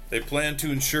 They plan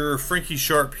to ensure Frankie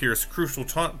Sharp hears crucial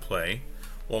taunt play,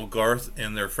 while Garth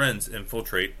and their friends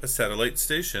infiltrate a satellite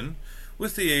station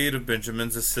with the aid of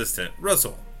Benjamin's assistant,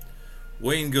 Russell.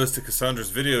 Wayne goes to Cassandra's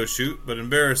video shoot, but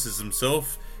embarrasses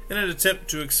himself in an attempt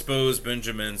to expose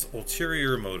Benjamin's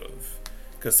ulterior motive.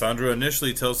 Cassandra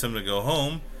initially tells him to go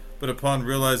home, but upon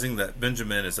realizing that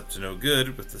Benjamin is up to no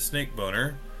good with the snake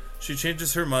boner, she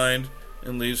changes her mind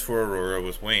and leaves for Aurora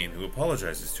with Wayne, who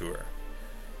apologizes to her.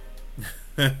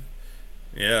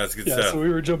 Yeah, that's good Yeah, stuff. so we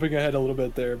were jumping ahead a little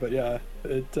bit there, but yeah,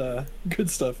 good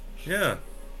stuff. Yeah.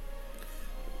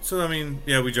 So, I mean,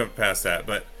 yeah, we jumped past that,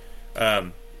 but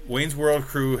Wayne's World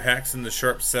crew hacks into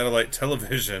Sharp's satellite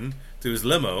television to his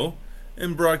limo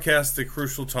and broadcasts the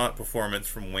crucial taunt performance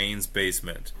from Wayne's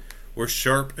basement, where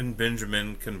Sharp and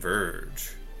Benjamin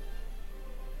converge.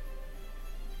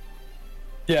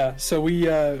 Yeah, so we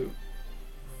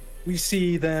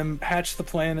see them hatch the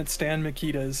plan at Stan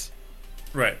Mikita's,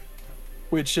 Right.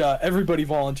 which everybody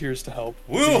volunteers to help.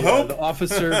 We'll help! The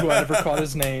officer who I never caught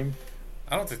his name.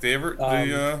 I don't think they ever...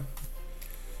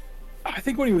 I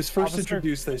think when he was first Officer-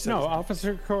 introduced, they said No,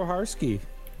 Officer Koharski.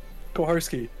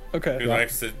 Koharski. Okay. who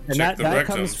likes to And check that, the that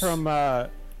rectums.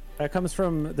 comes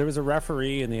from there was a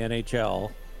referee in the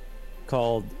NHL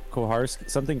called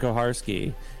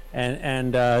Koharski,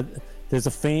 and there's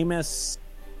a famous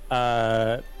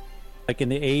like in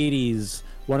the 80s,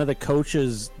 one of the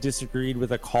coaches disagreed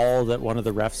with a call that one of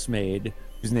the refs made,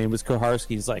 whose name was Koharski.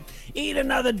 He's like, "Eat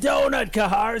another donut,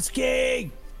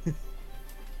 Koharski."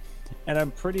 And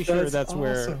I'm pretty sure that's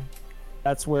awesome.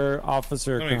 where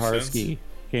Officer That makes Koharski sense.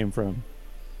 came from.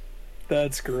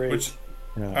 That's great. Which,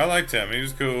 Yeah. I liked him. He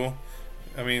was cool.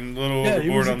 I mean, a little Yeah, he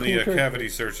overboard was a on cool the character. cavity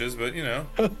searches, but, you know,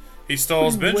 he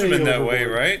stalls Way Benjamin that way,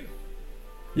 overboard. right?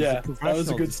 Yeah, He's that was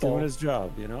a professional, good just doing stall. his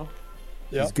job, you know.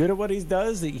 Yep. He's good at what he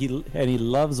does. He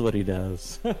loves what he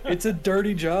does. It's a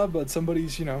dirty job, but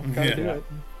somebody's, gotta Yeah. do it.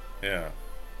 Yeah.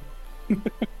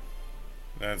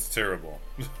 That's terrible.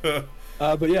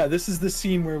 But yeah, this is the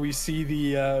scene where we see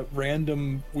the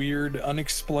random, weird,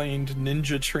 unexplained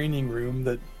ninja training room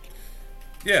that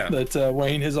Yeah.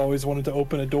 Wayne has always wanted to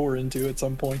open a door into at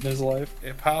some point in his life.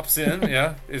 It pops in.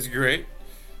 Yeah. It's great.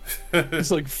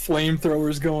 It's like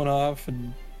flamethrowers going off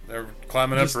and They're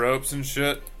climbing Just- up ropes and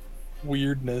shit.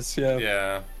 weirdness. Yeah.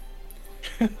 Yeah.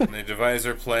 And they devise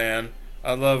their plan.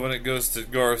 I love when it goes to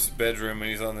Garth's bedroom and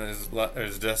he's on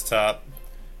his desktop.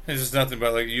 There's just nothing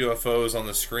but like UFOs on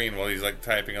the screen while he's like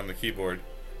typing on the keyboard.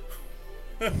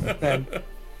 And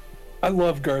I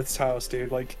love Garth's house,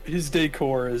 dude. Like his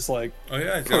decor is like Oh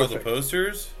yeah, he's got all the Perfect.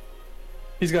 posters.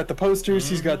 he's got the posters,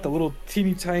 he's Mm-hmm. got the little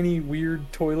teeny tiny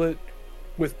weird toilet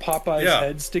with Popeye's Yeah.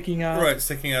 head sticking out. Right,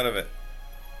 sticking out of it.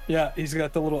 Yeah, he's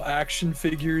got the little action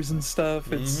figures and stuff.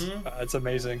 Mhm. It's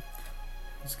amazing.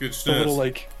 It's good The stuff. little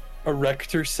like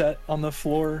erector set on the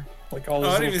floor, like all Oh,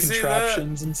 I those didn't little even see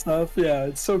contraptions and stuff. Yeah,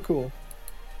 it's so cool.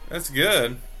 That's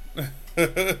good. I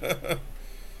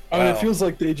mean, it Wow. feels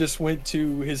like they just went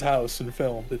to his house and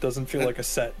filmed. It doesn't feel like a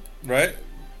set. Right?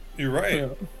 You're right. Yeah.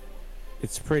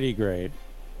 It's pretty great.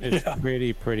 It's Yeah.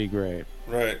 pretty great.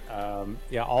 Right.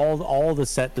 Yeah, all the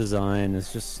set design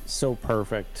is just so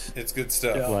perfect. It's good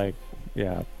stuff. Yeah. Like,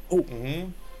 yeah,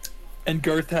 Mm-hmm. And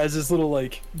Garth has his little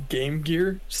like Game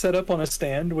Gear set up on a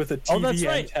stand with a TV Oh, that's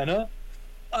right. antenna.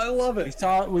 I love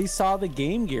we it. saw the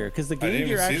Game Gear because the Game didn't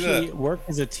Gear even see actually that. worked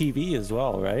as a TV as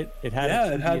well, right? It had Yeah,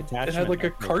 a TV it attachment. had like a I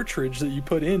think. cartridge that you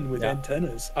put in with Yeah.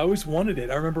 antennas. I always wanted it.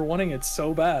 I remember wanting it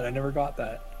so bad. I never got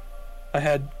that. I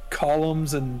had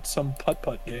columns and some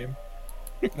putt-putt game.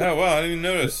 Oh wow, I didn't even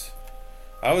notice.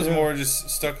 I was Yeah. more just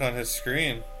stuck on his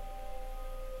screen.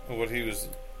 What he was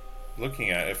looking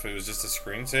at, if it was just a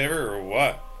screensaver or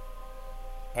what.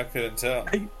 I couldn't tell.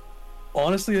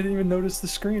 Honestly, I didn't even notice the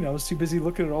screen. I was too busy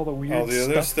looking at all the weird All the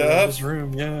other stuff around stuff? his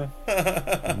room.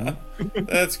 Yeah.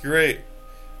 That's great.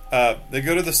 They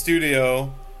go to the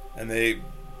studio and they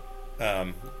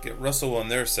get Russell on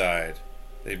their side.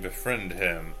 They befriend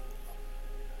him.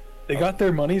 They got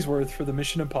their money's worth for the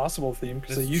Mission Impossible theme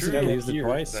because they That's used true. it They all used it year.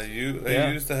 twice. They Yeah.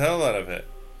 used the hell out of it.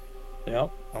 Yeah.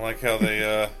 I like how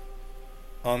they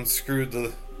unscrewed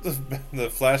the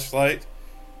flashlight.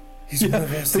 He's one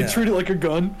of us They now. treat it like a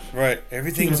gun. Right,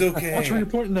 everything's okay. Watch where you're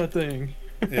pointing that thing.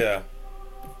 Yeah,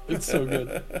 It's so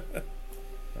good.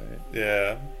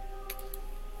 yeah.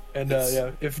 And It's-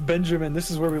 yeah, if Benjamin, this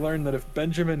is where we learned that if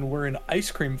Benjamin were an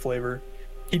ice cream flavor,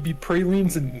 he'd be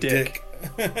pralines and dick.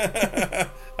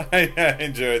 I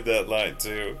enjoyed that line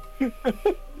too.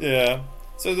 Yeah.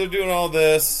 So they're doing all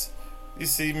this. You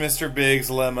see Mr. Big's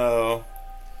limo.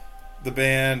 The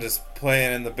band is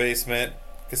playing in the basement.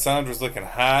 Cassandra's looking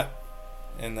hot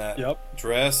in that Yep.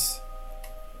 dress.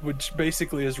 Which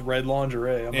basically is red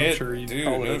lingerie. I'm not It- sure you'd dude,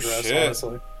 call it no a dress, shit.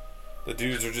 honestly. The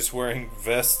dudes are just wearing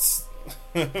vests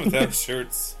without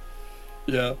shirts.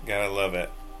 Yeah. Gotta love it.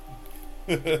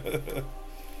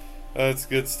 That's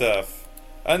good stuff.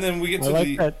 And then we get I to like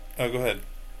the. that. Oh, go ahead.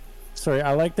 Sorry,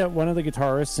 I like that one of the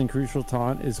guitarists in Crucial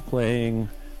Taunt is playing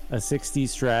a 60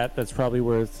 Strat that's probably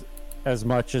worth as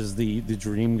much as the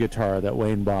Dream guitar that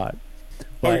Wayne bought.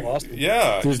 Oh, awesome.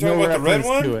 yeah. You There's talking no about the red reference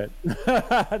one? to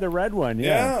it. The red one,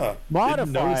 yeah. Yeah.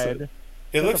 Didn't notice Modified.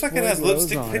 It looks like it has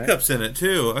lipstick pickups in it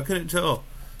too. I couldn't tell,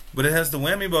 but it has the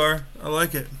whammy bar. I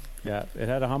like it. Yeah, it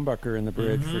had a humbucker in the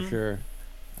bridge for sure.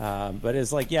 But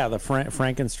it's like, yeah, the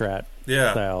Frankenstrat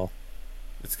style.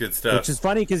 It's good stuff. Which is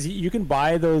funny because you can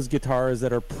buy those guitars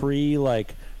that are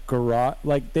like garage,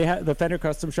 like the Fender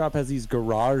Custom Shop has these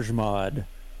garage mod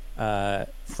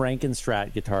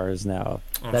Frankenstrat guitars now.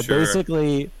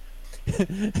 Basically,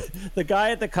 the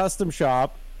guy at the custom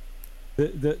shop,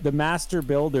 the master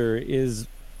builder, is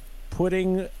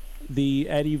putting the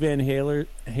Eddie Van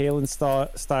Halen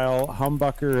style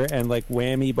humbucker and like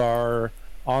whammy bar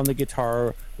on the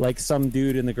guitar like some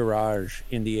dude in the garage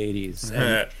in the 80s.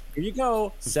 And here you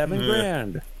go,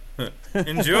 $7,000.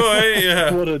 Enjoy.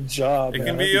 Yeah. What a job. It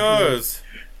can be yours.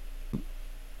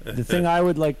 The thing I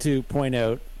would like to point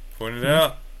out. Point it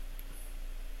out.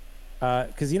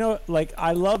 Because, like,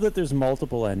 I love that there's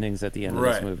multiple endings at the end of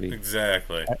this movie.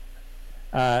 Exactly.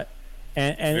 And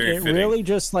it fitting. Really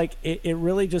just, like, it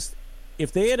really just,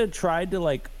 if they had tried to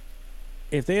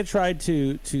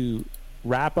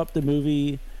wrap up the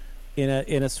movie in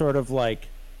a sort of, like,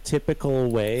 typical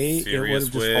way, it would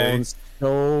have just fallen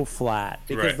so flat.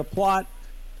 Because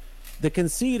the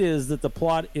conceit is that the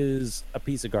plot is a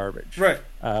piece of garbage. Right.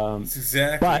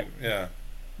 Exactly. But yeah.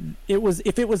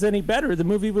 If it was any better, the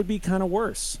movie would be kind of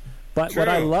worse. But what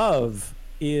I love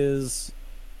is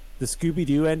the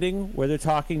Scooby-Doo ending where they're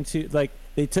talking to, like,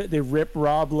 they rip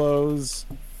Rob Lowe's,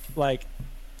 like,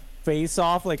 face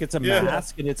off like it's a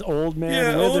mask, and it's Old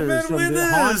Man Withers from the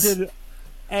haunted.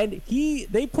 And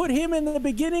they put him in the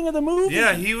beginning of the movie.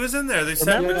 Yeah, he was in there. They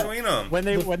sat between them. When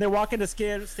they walk into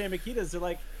Stan Mikita's, they're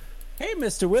like, "Hey,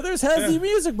 Mr. Withers, how's the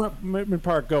amusement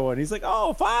park going?" He's like,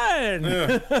 "Oh, fine."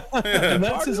 Yeah. And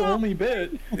that's his only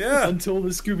bit until the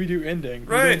Scooby-Doo ending.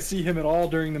 Right. You don't see him at all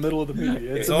during the middle of the movie.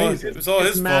 It's amazing. It's all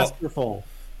his masterful. fault.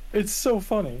 It's so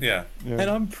funny. Yeah. And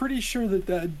I'm pretty sure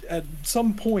that at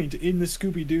some point in the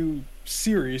Scooby-Doo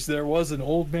series, there was an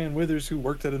Old Man Withers who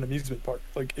worked at an amusement park.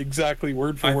 Like, exactly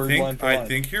word for word, line for line. I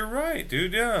think you're right,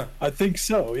 dude, yeah. I think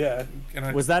so, yeah.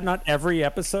 Was that not every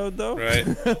episode, though? Right.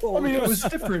 I mean, it was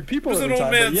different people every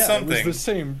time. It was an old man something. It was the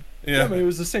same. Yeah. I mean, it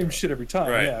was the same shit every time,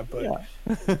 right.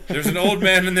 but... There's an old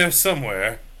man in there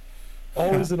somewhere.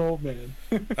 Always an old man.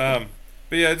 But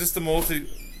yeah, just the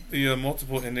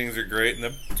multiple endings are great, and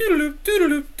the doodle-loop,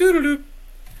 doodle-loop, doodle-loop.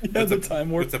 Yeah, the time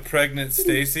warp. With the pregnant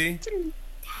Stacy.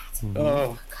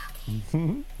 Oh.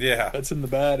 Yeah. That's in the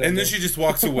bad ending. And then she just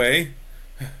walks away.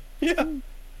 Yeah.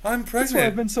 I'm pregnant. That's why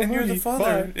I've been so and moody. You're the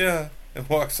father. Bye. Yeah. And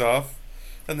walks off.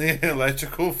 And the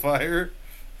electrical fire.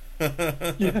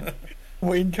 Yeah.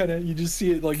 Wayne you just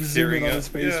see it like zooming on his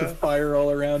face with fire all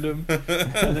around him.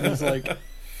 And then he's like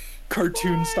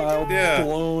cartoon style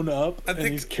blown up, and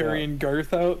he's carrying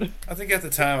Garth out. I think at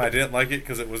the time I didn't like it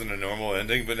because it wasn't a normal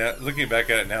ending, but now, looking back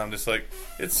at it now, I'm just like,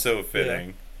 it's so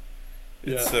fitting.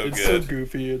 It's so good. It's so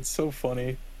goofy. It's so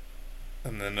funny.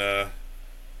 And then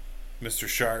Mr.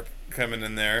 Sharp coming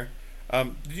in there.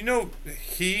 Did you know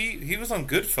he was on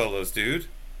Goodfellas, dude?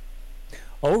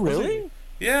 Oh, really?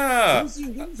 Yeah.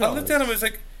 I looked at him. It's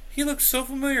like, he looks so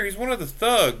familiar. He's one of the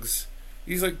thugs.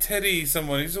 He's like Teddy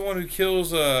someone. He's the one who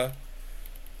kills that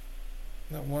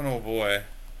one old boy.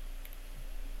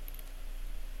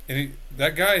 And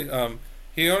that guy,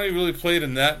 he only really played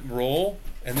in that role,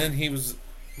 and then he was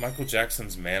Michael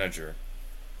Jackson's manager.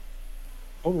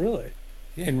 Oh, really?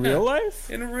 Yeah. In real life?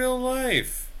 In real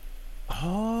life.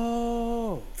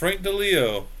 Oh. Frank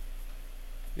DeLeo.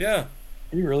 Yeah.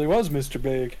 He really was Mr.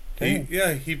 Big.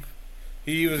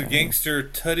 He was a gangster,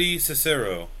 Tuddy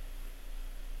Cicero.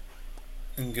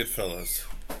 In Goodfellas.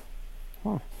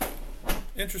 Huh.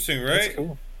 Interesting, right? That's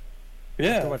cool.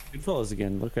 Yeah. Watch Goodfellas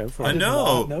again. Look out for it. I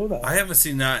know. Know that. I haven't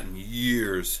seen that in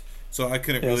years, so I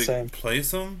couldn't really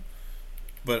place them.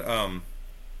 But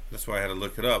that's why I had to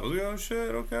look it up. I was like, oh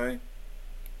shit, okay.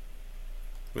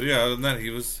 But yeah, other than that, he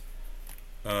was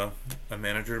a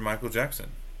manager of Michael Jackson.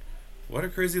 What a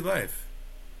crazy life.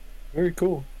 Very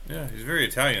cool. Yeah, he's very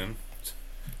Italian,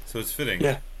 so it's fitting.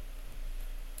 Yeah.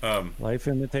 Life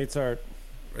imitates art.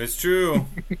 It's true.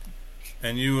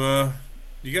 And you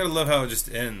gotta love how it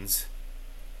just ends.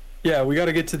 Yeah, we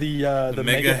gotta get to the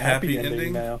mega happy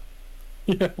ending now.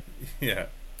 Yeah. Yeah.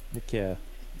 Heck yeah.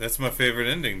 That's my favorite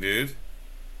ending, dude.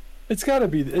 It's gotta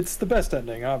be. It's the best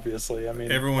ending, obviously. I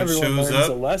mean, everyone shows learns up.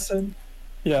 A lesson.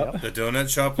 Yeah. The donut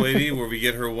shop lady, where we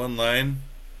get her one line.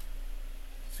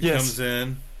 She comes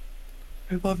in.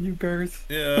 I love you, Garth.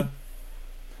 Yeah.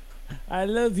 I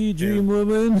love you, Dream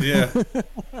Woman. Yeah.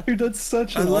 Dude, that's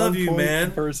such I love you, man.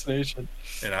 Impersonation.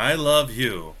 And I love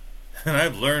you. And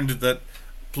I've learned that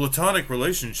platonic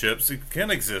relationships can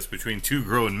exist between two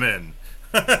grown men.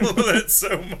 I love that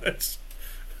so much.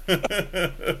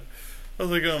 I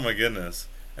was like, oh my goodness.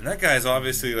 And that guy's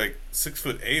obviously like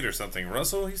 6'8" or something.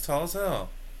 Russell, he's tall as hell.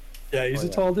 Yeah, he's a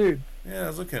tall dude. Yeah, I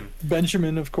was looking.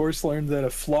 Benjamin, of course, learned that a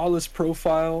flawless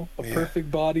profile, a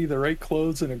perfect body, the right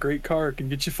clothes, and a great car can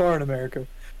get you far in America.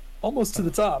 Almost to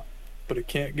the top, but it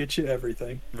can't get you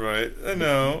everything. Right. I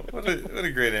know. What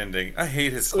a great ending. I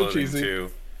hate his clothing,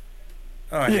 too.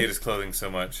 Oh, I hate his clothing so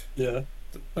much. Yeah.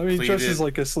 I mean, he dresses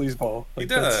like a sleazeball. He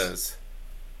does.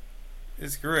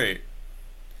 It's great.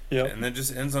 Yeah. And then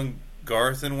just ends on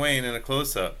Garth and Wayne in a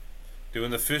close-up,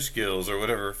 doing the fish gills or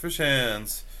whatever, fish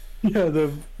hands. Yeah,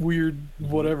 the weird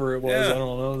whatever it was. Yeah. I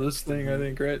don't know. This thing, I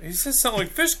think, right? He says something like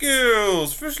fish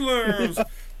gills, fish lures,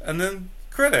 and then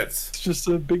credits. It's just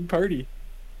a big party.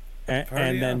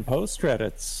 And then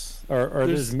post-credits. Or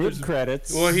there's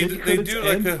mid-credits. Well, they do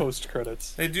like a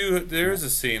post-credits. They do. There is a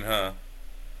scene, huh?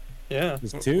 Yeah.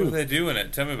 There's two. What do they do in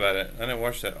it? Tell me about it. I didn't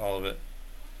watch all of it.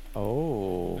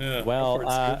 Oh. Yeah. Well,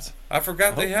 I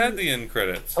forgot they had the end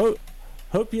credits. Oh,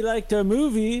 hope you liked our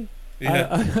movie.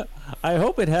 Yeah. I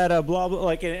hope it had a blah blah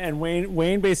and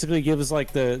Wayne basically gives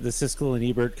like the Siskel and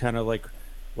Ebert kind of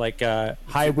like a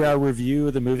highbrow review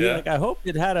of the movie. Yeah. Like I hope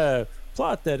it had a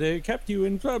plot that it kept you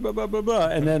in blah blah blah blah blah.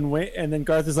 And then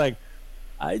Garth is like,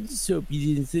 I just hope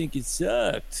you didn't think it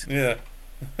sucked. Yeah.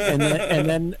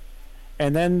 and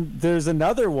then there's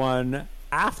another one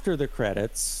after the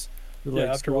credits. Like,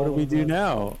 after what do we do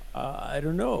now? I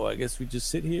don't know. I guess we just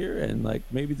sit here and like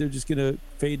maybe they're just gonna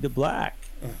fade to black.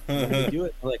 They do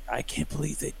it. Like I can't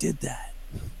believe they did that.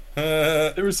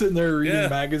 They were sitting there reading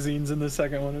magazines in the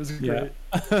second one. It was great.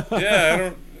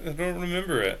 Yeah, I don't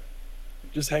remember it.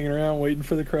 Just hanging around waiting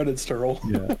for the credits to roll.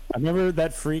 Yeah, I remember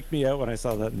that freaked me out when I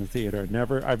saw that in the theater.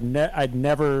 I'd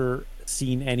never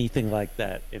seen anything like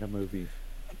that in a movie.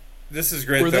 This is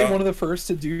great. Were they one of the first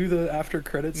to do the after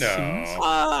credits scenes?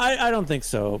 I don't think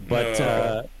so. But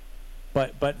No.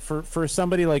 But for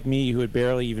somebody like me who had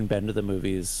barely even been to the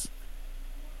movies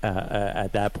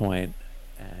at that point,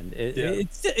 and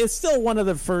it's still one of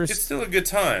the first. It's still a good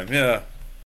time. Yeah.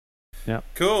 Yeah.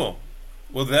 Cool.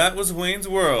 Well, that was Wayne's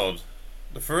World,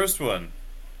 the first one.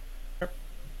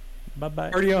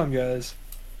 Bye-bye. Party on, guys.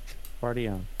 Party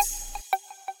on.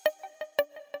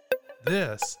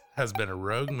 This has been a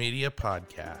Rogue Media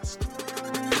podcast.